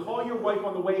were to call your wife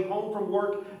on the way home from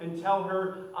work and tell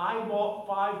her, I bought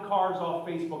 5 cars off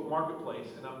Facebook Marketplace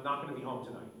and I'm not going to be home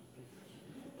tonight.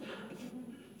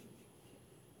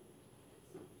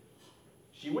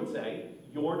 She would say,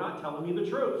 you're not telling me the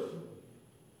truth.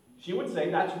 She would say,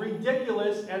 that's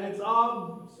ridiculous and it's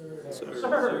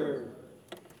absurd.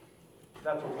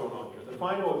 That's what's going on here. The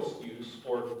final excuse,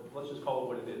 or let's just call it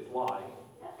what it is, lie.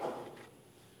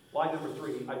 Lie number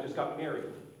 3, I just got married,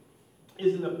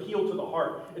 is an appeal to the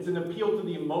heart. It's an appeal to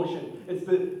the emotion. It's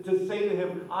to say to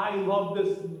him, I love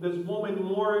this woman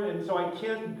more, and so I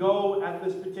can't go at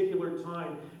this particular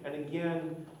time. And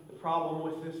again, the problem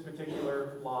with this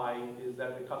particular lie is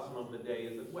that the custom of the day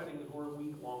is that weddings were a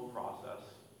week-long process.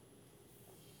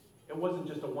 It wasn't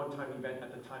just a one-time event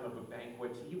at the time of a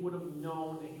banquet. He would have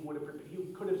known, and he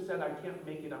could have said, I can't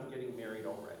make it, I'm getting married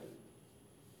already.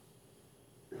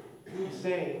 He's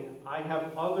saying, I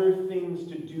have other things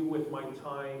to do with my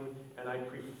time, and I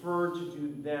prefer to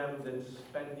do them than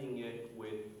spending it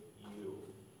with you.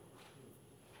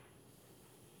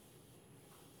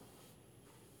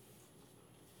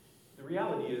 The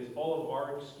reality is, all of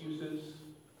our excuses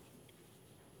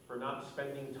for not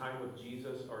spending time with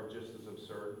Jesus are just as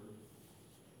absurd.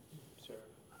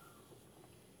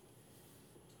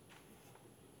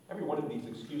 Every one of these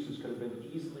excuses could have been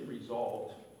easily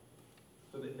resolved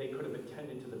so that they could have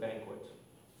attended to the banquet.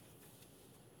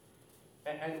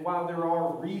 And while there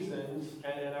are reasons,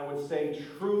 and I would say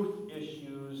truth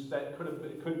issues that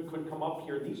could come up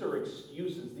here, these are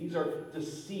excuses. These are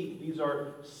deceit. These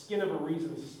are skin of a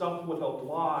reason stuffed with a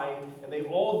lie. And they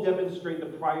all demonstrate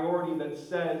the priority that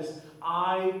says,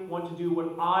 I want to do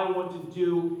what I want to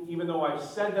do, even though I've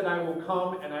said that I will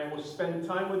come and I will spend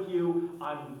time with you,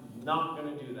 I'm not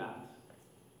going to do that.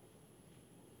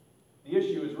 The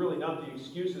issue is really not the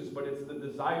excuses, but it's the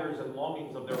desires and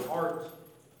longings of their heart.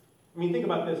 I mean, think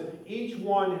about this. Each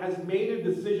one has made a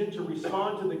decision to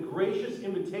respond to the gracious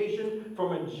invitation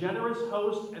from a generous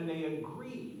host, and they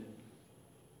agreed.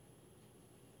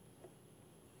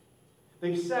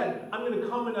 They've said, I'm going to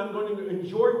come and I'm going to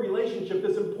enjoy relationship,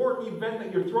 this important event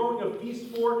that you're throwing a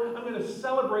feast for. I'm going to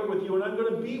celebrate with you, and I'm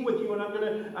going to be with you, and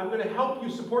I'm going to help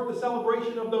you support the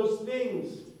celebration of those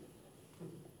things.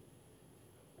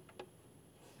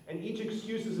 And each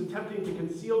excuse is attempting to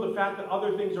conceal the fact that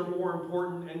other things are more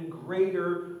important and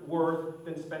greater worth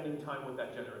than spending time with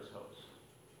that generous host.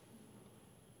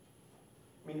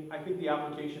 I mean, I think the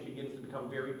application begins to become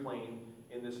very plain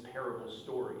in this parable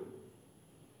story.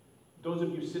 Those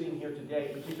of you sitting here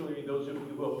today, particularly those of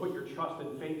you who have put your trust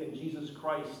and faith in Jesus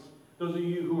Christ, those of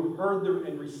you who have heard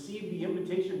and received the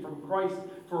invitation from Christ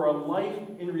for a life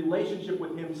in relationship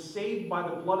with Him, saved by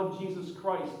the blood of Jesus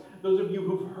Christ, those of you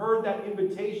who've heard that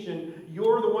invitation,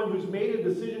 you're the one who's made a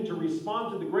decision to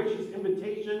respond to the gracious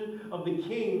invitation of the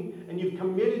King, and you've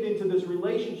committed into this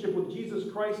relationship with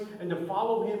Jesus Christ and to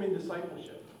follow Him in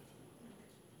discipleship.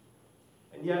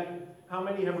 And yet, how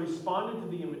many have responded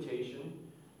to the invitation,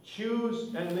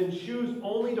 choose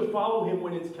only to follow Him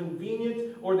when it's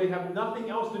convenient, or they have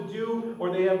nothing else to do,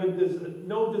 or they have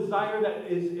no desire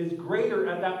that is greater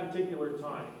at that particular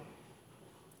time?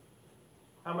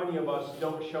 How many of us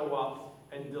don't show up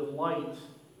and delight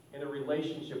in a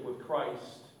relationship with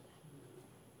Christ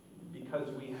because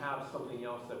we have something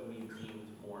else that we deemed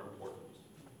more important?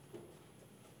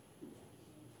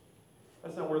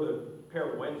 That's not where the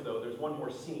parable ends, though. There's one more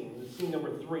scene. Scene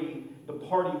number 3, the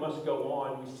party must go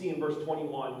on. We see in verse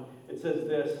 21, it says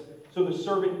this, so the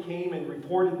servant came and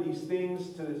reported these things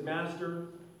to his master.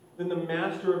 Then the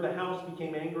master of the house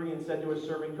became angry and said to his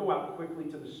servant, go out quickly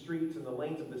to the streets and the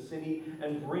lanes of the city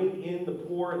and bring in the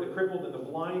poor and the crippled and the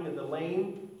blind and the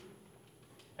lame.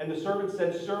 And the servant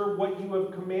said, sir, what you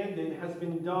have commanded has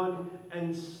been done,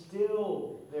 and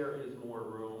still there is more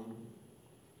room.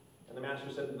 And the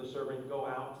master said to the servant, go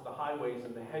out to the highways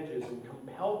and the hedges and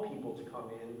compel people to come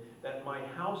in, that my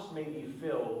house may be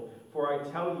filled. For I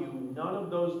tell you, none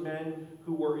of those men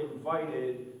who were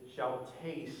invited shall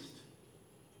taste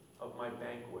of my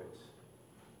banquet.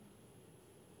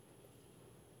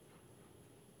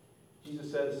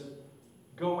 Jesus says,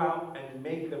 go out and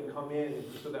make them come in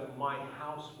so that my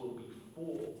house will be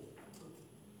full.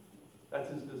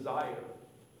 That's his desire.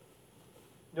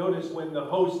 Notice when the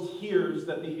host hears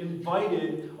that the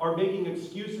invited are making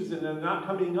excuses and they're not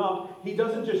coming up, he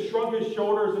doesn't just shrug his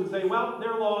shoulders and say, well,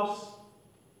 they're lost.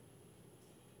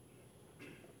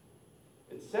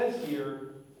 It says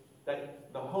here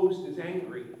that the host is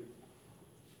angry.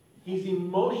 He's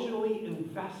emotionally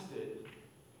invested.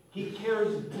 He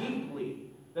cares deeply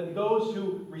that those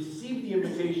who receive the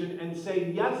invitation and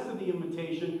say yes to the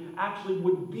invitation actually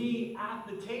would be at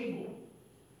the table.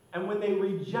 And when they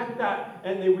reject that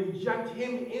and they reject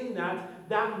him in that,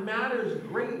 that matters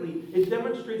greatly. It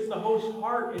demonstrates the host's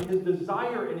heart and his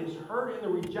desire and his hurt and the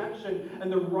rejection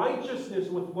and the righteousness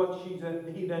with what he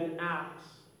then acts.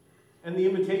 And the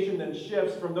invitation then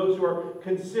shifts from those who are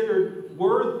considered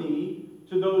worthy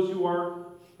to those who are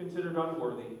considered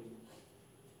unworthy.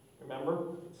 Remember,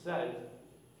 it said,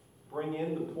 bring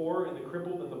in the poor and the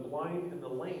crippled and the blind and the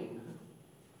lame.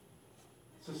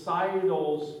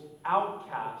 Societal's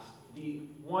outcasts, the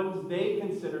ones they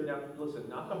considered, now listen,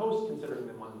 not the host considering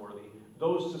them unworthy,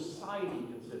 those society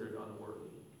considered unworthy.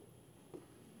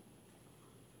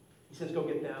 He says, go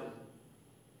get them.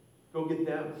 Go get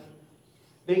them.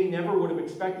 They never would have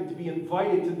expected to be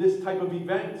invited to this type of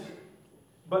event.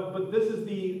 But this is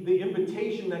the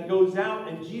invitation that goes out,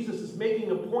 and Jesus is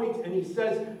making a point, and he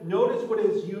says, notice what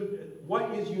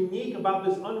is unique about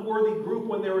this unworthy group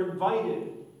when they're invited.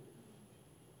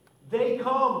 They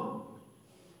come.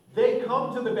 They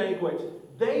come to the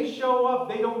banquet. They show up.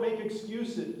 They don't make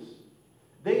excuses.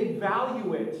 They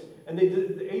value it. And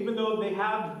even though they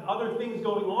have other things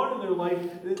going on in their life,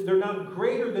 they're not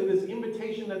greater than this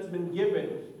invitation that's been given.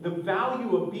 The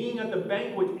value of being at the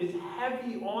banquet is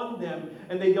heavy on them,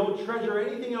 and they don't treasure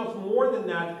anything else more than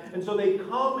that. And so they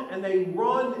come and they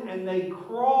run and they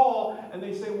crawl and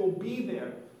they say, we'll be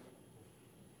there.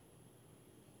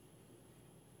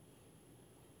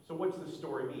 So what's the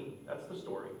story mean? That's the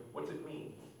story. What's it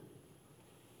mean?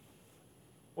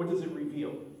 What does it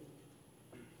reveal?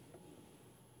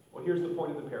 Well, here's the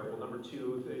point of the parable. Number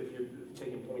 2, if you're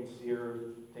taking points here,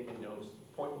 taking notes.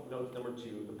 Note number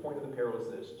 2, the point of the parable is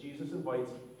this. Jesus invites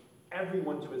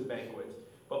everyone to his banquet,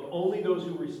 but only those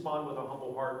who respond with a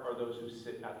humble heart are those who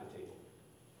sit at the table.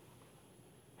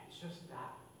 It's just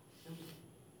that simple.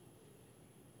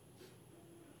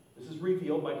 This is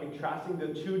revealed by contrasting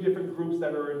the two different groups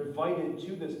that are invited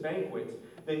to this banquet.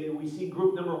 We see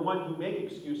group number 1 who make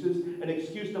excuses, and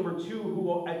excuse number 2 who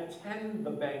will attend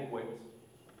the banquet.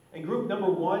 And group number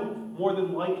 1, more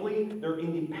than likely, they're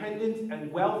independent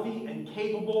and wealthy and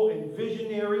capable and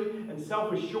visionary and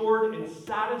self-assured and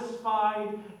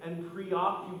satisfied and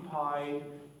preoccupied,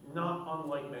 not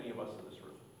unlike many of us in this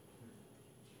room.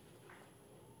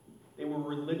 They were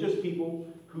religious people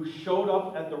who showed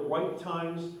up at the right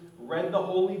times, read the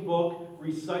holy book,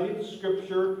 recited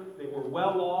scripture. They were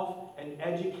well off and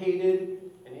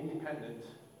educated and independent.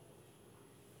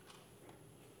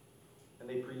 And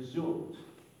they presumed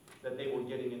that they were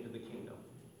getting into the kingdom.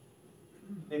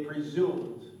 They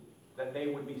presumed that they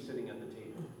would be sitting at the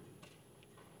table.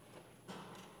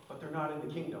 But they're not in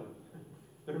the kingdom.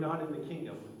 They're not in the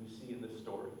kingdom, we see in this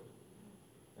story.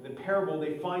 In the parable,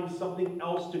 they find something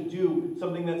else to do,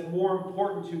 something that's more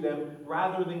important to them,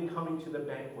 rather than coming to the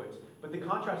banquet. But the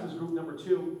contrast is group number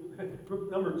 2.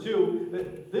 Group number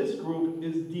 2, this group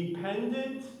is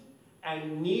dependent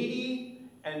and needy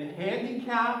and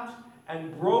handicapped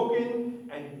and broken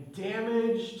and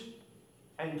damaged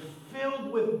and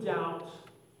filled with doubt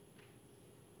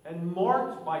and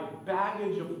marked by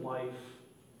baggage of life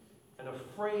and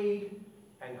afraid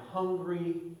and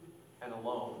hungry and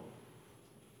alone.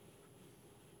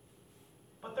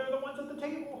 But they're the ones at the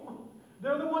table.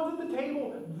 They're the ones at the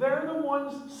table. They're the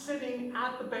ones sitting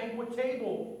at the banquet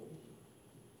table.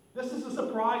 This is a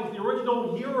surprise. The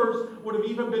original hearers would have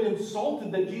even been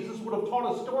insulted that Jesus would have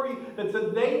taught a story that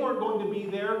said they weren't going to be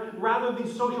there. Rather,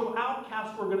 these social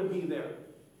outcasts were going to be there.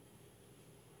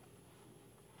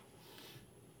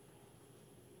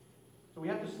 So we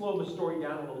have to slow the story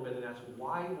down a little bit and ask,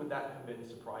 why would that have been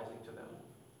surprising to them?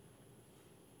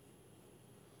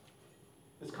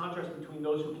 This contrast between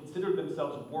those who consider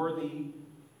themselves worthy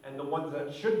and the ones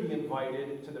that should be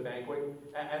invited to the banquet,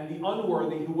 and the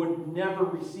unworthy who would never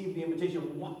receive the invitation.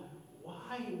 Why?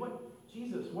 What?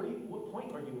 Jesus, what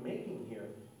point are you making here?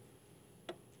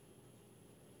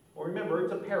 Well, remember,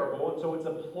 it's a parable, and so it's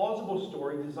a plausible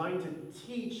story designed to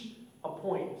teach a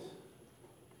point.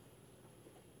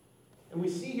 And we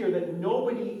see here that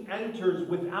nobody enters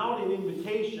without an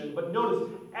invitation, but notice,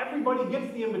 everybody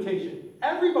gets the invitation.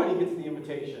 Everybody gets the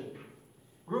invitation.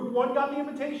 Group 1 got the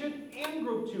invitation, and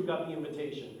Group 2 got the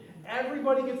invitation.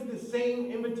 Everybody gets the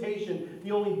same invitation.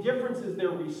 The only difference is their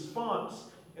response.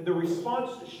 And the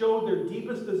response showed their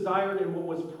deepest desire and what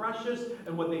was precious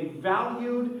and what they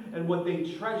valued and what they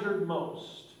treasured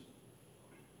most.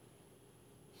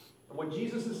 And what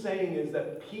Jesus is saying is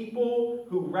that people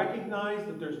who recognize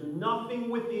that there's nothing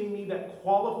within me that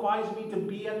qualifies me to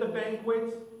be at the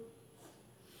banquet,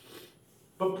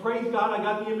 But praise God, I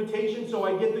got the invitation, so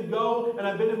I get to go, and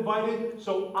I've been invited,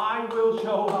 so I will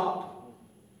show up.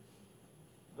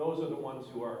 Those are the ones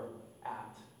who are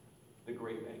at the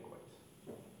great banquet.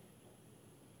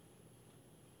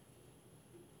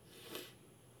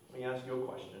 Let me ask you a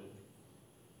question.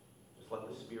 Just let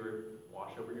the Spirit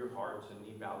wash over your hearts and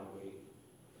evaluate.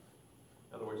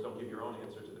 In other words, don't give your own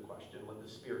answer to the question. Let the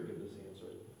Spirit give this answer.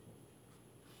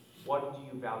 What do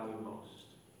you value most?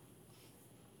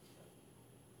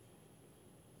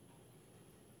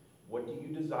 What do you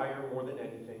desire more than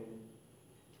anything?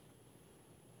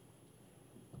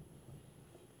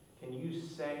 Can you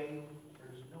say,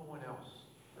 there's no one else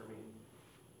for me,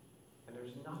 and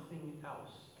there's nothing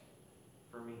else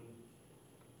for me?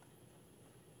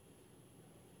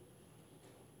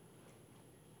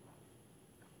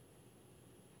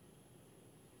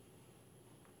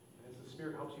 And as the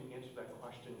Spirit helps you answer that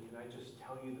question, can I just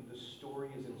tell you that the story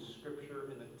is in Scripture,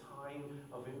 and the time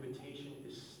of invitation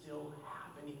is still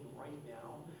happening right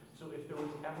now. So if there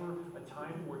was ever a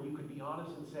time where you could be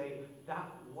honest and say,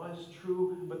 that was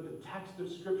true, but the text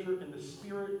of Scripture and the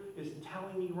Spirit is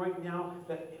telling me right now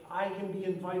that I can be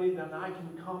invited and I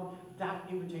can come, that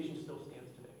invitation still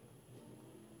stands today.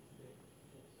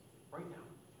 Right now.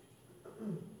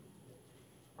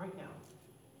 Right now.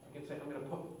 I can say, I'm going to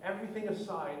put everything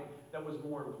aside that was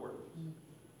more important.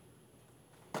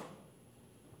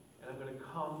 And I'm going to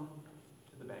come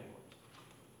to the banquet.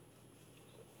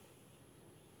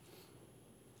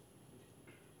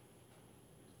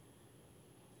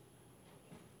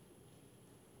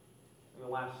 In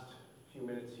the last few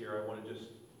minutes here, I want to just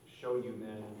show you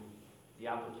then the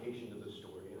application to the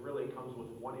story. It really comes with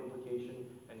one implication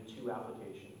and two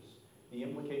applications. The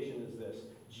implication is this.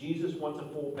 Jesus wants a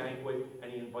full banquet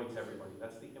and he invites everybody.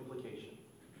 That's the implication.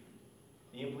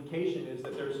 The implication is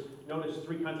that there's, notice,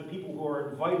 three kinds of people who are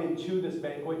invited to this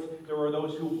banquet. There are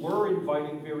those who were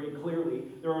invited very clearly.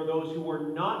 There are those who were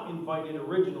not invited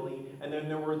originally. And then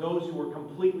there were those who were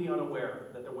completely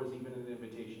unaware that there was even an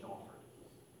invitation offered.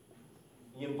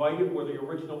 The invited were the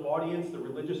original audience, the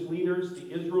religious leaders,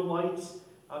 the Israelites.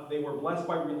 They were blessed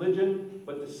by religion,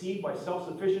 but deceived by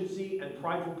self-sufficiency and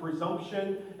prideful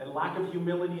presumption and lack of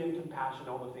humility and compassion,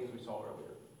 all the things we saw earlier.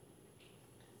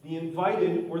 The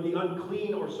invited were the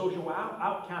unclean or social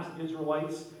outcast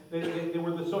Israelites. They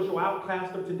were the social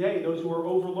outcast of today, those who are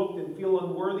overlooked and feel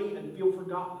unworthy and feel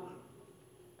forgotten.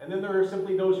 And then there are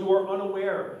simply those who are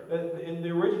unaware. In the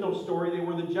original story, they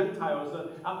were the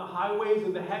Gentiles, out in the highways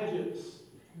and the hedges.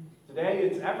 Today,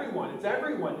 it's everyone. It's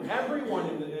everyone. Everyone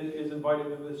is invited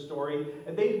into this story.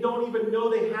 And they don't even know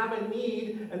they have a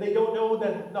need. And they don't know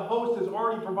that the host has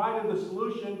already provided the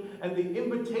solution and the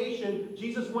invitation.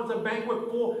 Jesus wants a banquet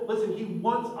full. Listen, he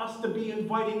wants us to be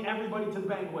inviting everybody to the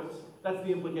banquets. That's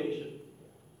the implication.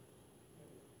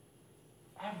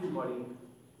 Everybody.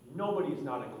 Nobody's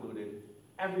not included.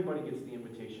 Everybody gets the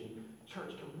invitation. Church,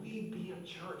 can we be a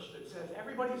church that says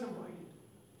everybody's invited?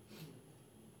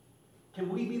 Can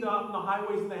we be on the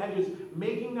highways and the hedges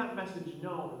making that message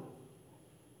known?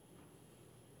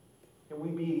 Can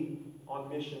we be on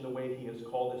mission the way he has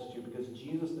called us to? Because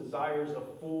Jesus desires a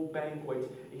full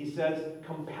banquet. He says,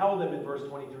 compel them in verse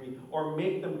 23, or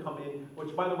make them come in,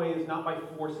 which, by the way, is not by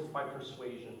force, it's by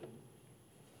persuasion.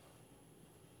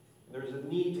 There's a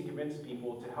need to convince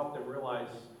people to help them realize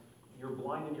you're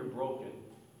blind and you're broken.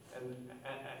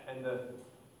 And the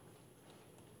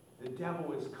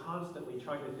devil is constantly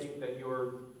trying to think that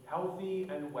you're healthy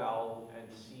and well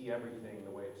and see everything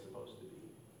the way it's supposed to be.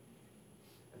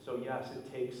 And so, yes,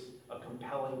 it takes a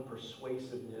compelling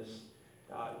persuasiveness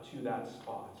to that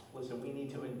spot. Listen, we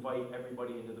need to invite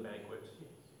everybody into the banquet.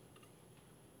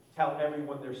 Tell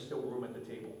everyone there's still room at the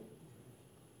table.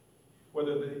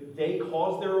 Whether they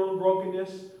caused their own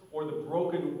brokenness or the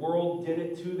broken world did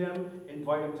it to them,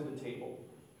 invite them to the table.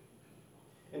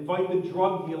 Invite the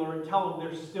drug dealer and tell them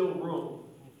there's still room.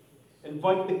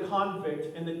 Invite the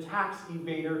convict and the tax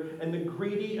evader and the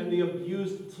greedy and the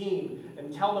abused teen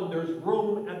and tell them there's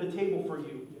room at the table for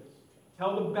you.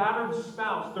 Tell the battered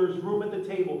spouse there's room at the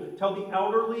table. Tell the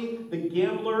elderly, the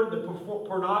gambler, the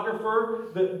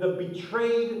pornographer, the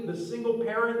betrayed, the single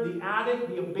parent, the addict,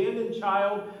 the abandoned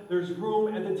child, there's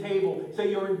room at the table.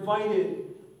 Say you're invited.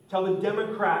 Tell the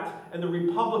Democrat and the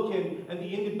Republican and the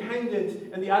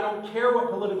Independent and the I don't care what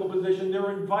political position,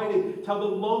 they're invited. Tell the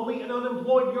lonely and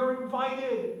unemployed, you're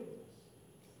invited.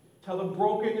 Tell the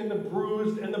broken and the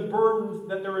bruised and the burdened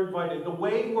that they're invited. The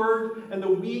wayward and the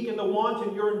weak and the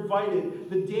wanton, you're invited.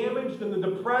 The damaged and the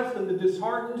depressed and the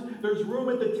disheartened, there's room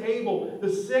at the table.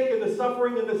 The sick and the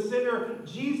suffering and the sinner,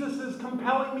 Jesus is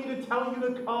compelling me to tell you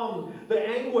to come. The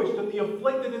anguished and the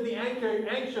afflicted and the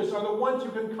anxious are the ones who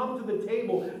can come to the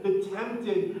table. The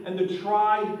tempted and the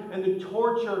tried and the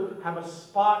tortured have a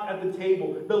spot at the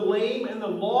table. The lame and the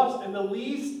lost and the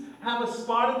least have a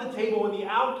spot at the table, and the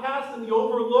outcast and the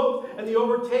overlooked and the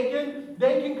overtaken,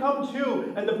 they can come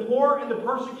too. And the poor and the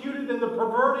persecuted and the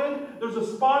perverted, there's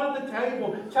a spot at the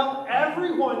table. Tell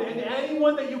everyone and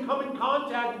anyone that you come in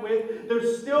contact with,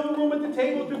 there's still room at the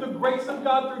table through the grace of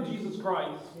God through Jesus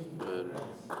Christ. Amen.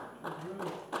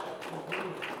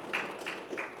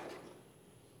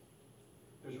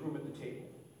 There's room at the table.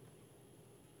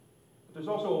 But there's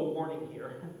also a warning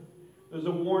here. There's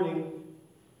a warning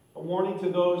to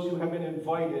those who have been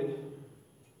invited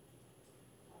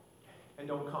and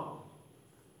don't come.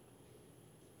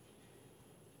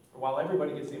 And while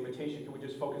everybody gets the invitation, can we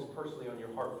just focus personally on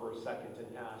your heart for a second and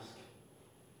ask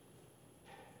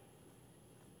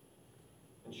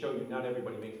and show you not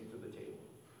everybody makes it to the table?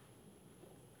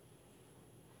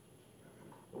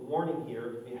 The warning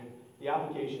here, the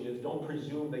application is, don't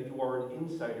presume that you are an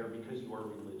insider because you are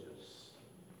religious.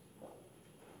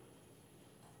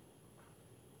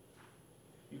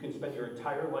 You can spend your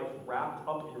entire life wrapped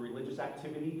up in religious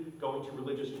activity, going to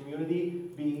religious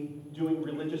community, doing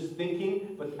religious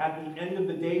thinking, but at the end of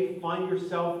the day, find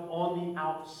yourself on the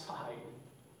outside.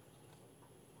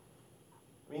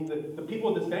 I mean, the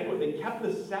people at this banquet, they kept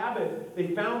the Sabbath.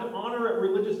 They found honor at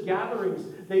religious gatherings.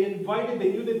 They invited,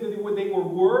 they knew that they were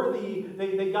worthy.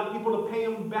 They got people to pay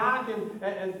them back, and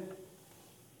they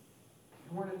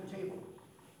weren't at the table.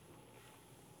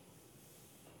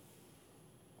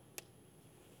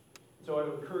 So I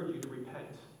would encourage you to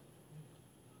repent.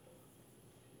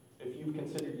 If you've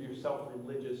considered yourself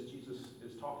religious, Jesus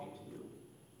is talking to you.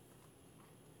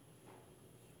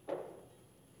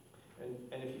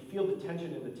 And if you feel the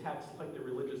tension in the text, like the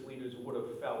religious leaders would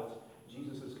have felt,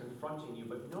 Jesus is confronting you,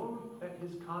 but know that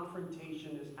his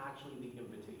confrontation is actually the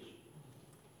invitation.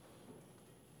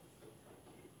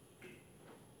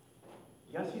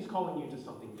 Yes, he's calling you to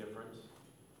something different.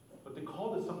 But the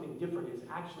call to something different is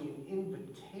actually an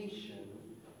invitation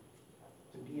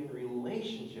to be in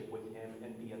relationship with him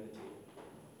and be at the table.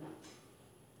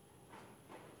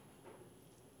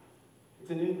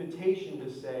 It's an invitation to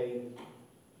say,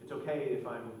 it's okay if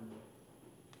I'm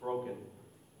broken,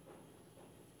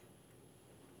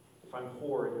 if I'm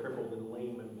poor and crippled and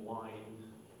lame and blind.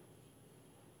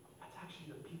 That's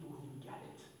actually the people who get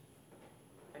it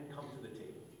and come to the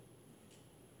table.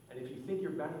 And if you think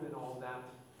you're better than all that,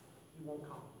 you won't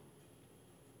come.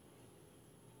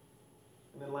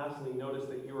 And then lastly, notice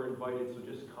that you are invited, so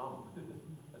just come.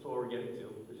 That's what we're getting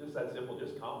to. It's just that simple.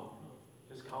 Just come.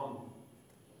 Just come.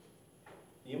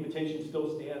 The invitation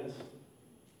still stands.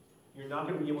 You're not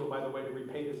going to be able, by the way, to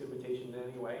repay this invitation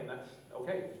in any way, and that's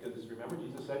okay. Because remember,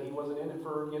 Jesus said he wasn't in it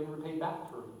for getting repaid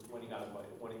back for when he got invited,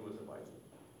 when he was invited.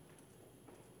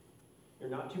 You're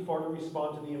not too far to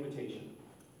respond to the invitation.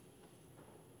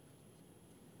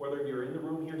 Whether you're in the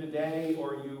room here today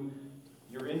or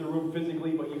you're in the room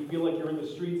physically, but you feel like you're in the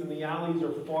streets and the alleys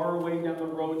or far away down the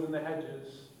roads and the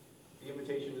hedges, the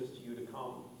invitation is to you to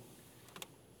come.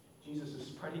 Jesus is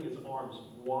spreading his arms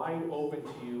wide open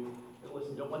to you. And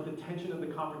listen, don't let the tension of the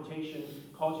confrontation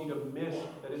cause you to miss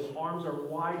that his arms are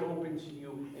wide open to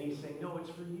you, and he's saying, no,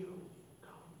 it's for you.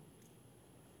 Come.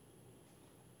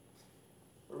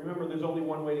 But remember, there's only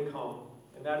one way to come,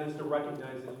 and that is to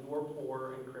recognize that you are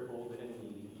poor and crippled and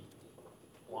needy,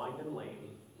 blind and lame.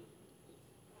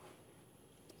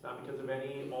 It's not because of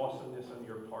any awesomeness on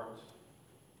your part.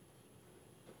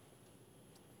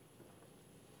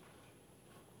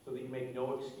 So that you make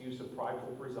no excuse of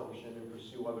prideful presumption and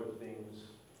pursue other things.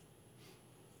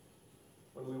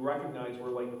 When we recognize we're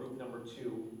like group number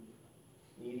 2,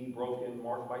 needy, broken,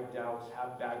 marked by doubts,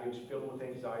 have baggage, filled with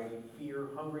anxiety, fear,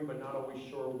 hungry but not always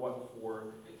sure what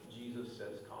for, Jesus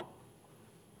says, come.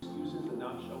 Excuses and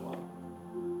not show up.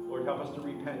 Lord, help us to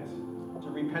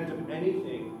repent of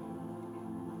anything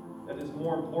that is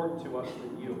more important to us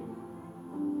than you.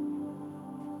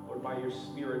 Lord, by your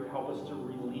Spirit, help us to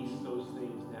release those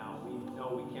things now. We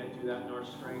know we can't do that in our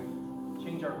strength.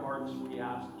 Change our hearts, we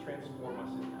ask. Transform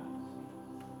us in that.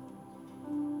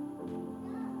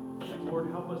 And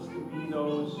Lord, help us to be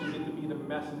those who get to be the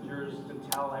messengers to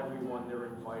tell everyone they're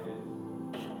invited.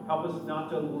 Help us not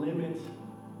to limit.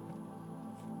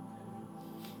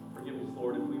 Forgive us,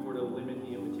 Lord, if we were to limit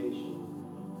the invitation.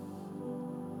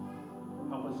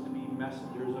 Help us to be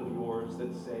messengers of yours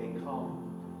that say, come,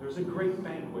 There's a great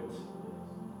banquet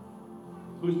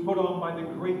who's put on by the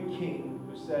great King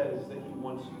who says that he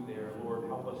wants you there. Lord,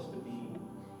 help us to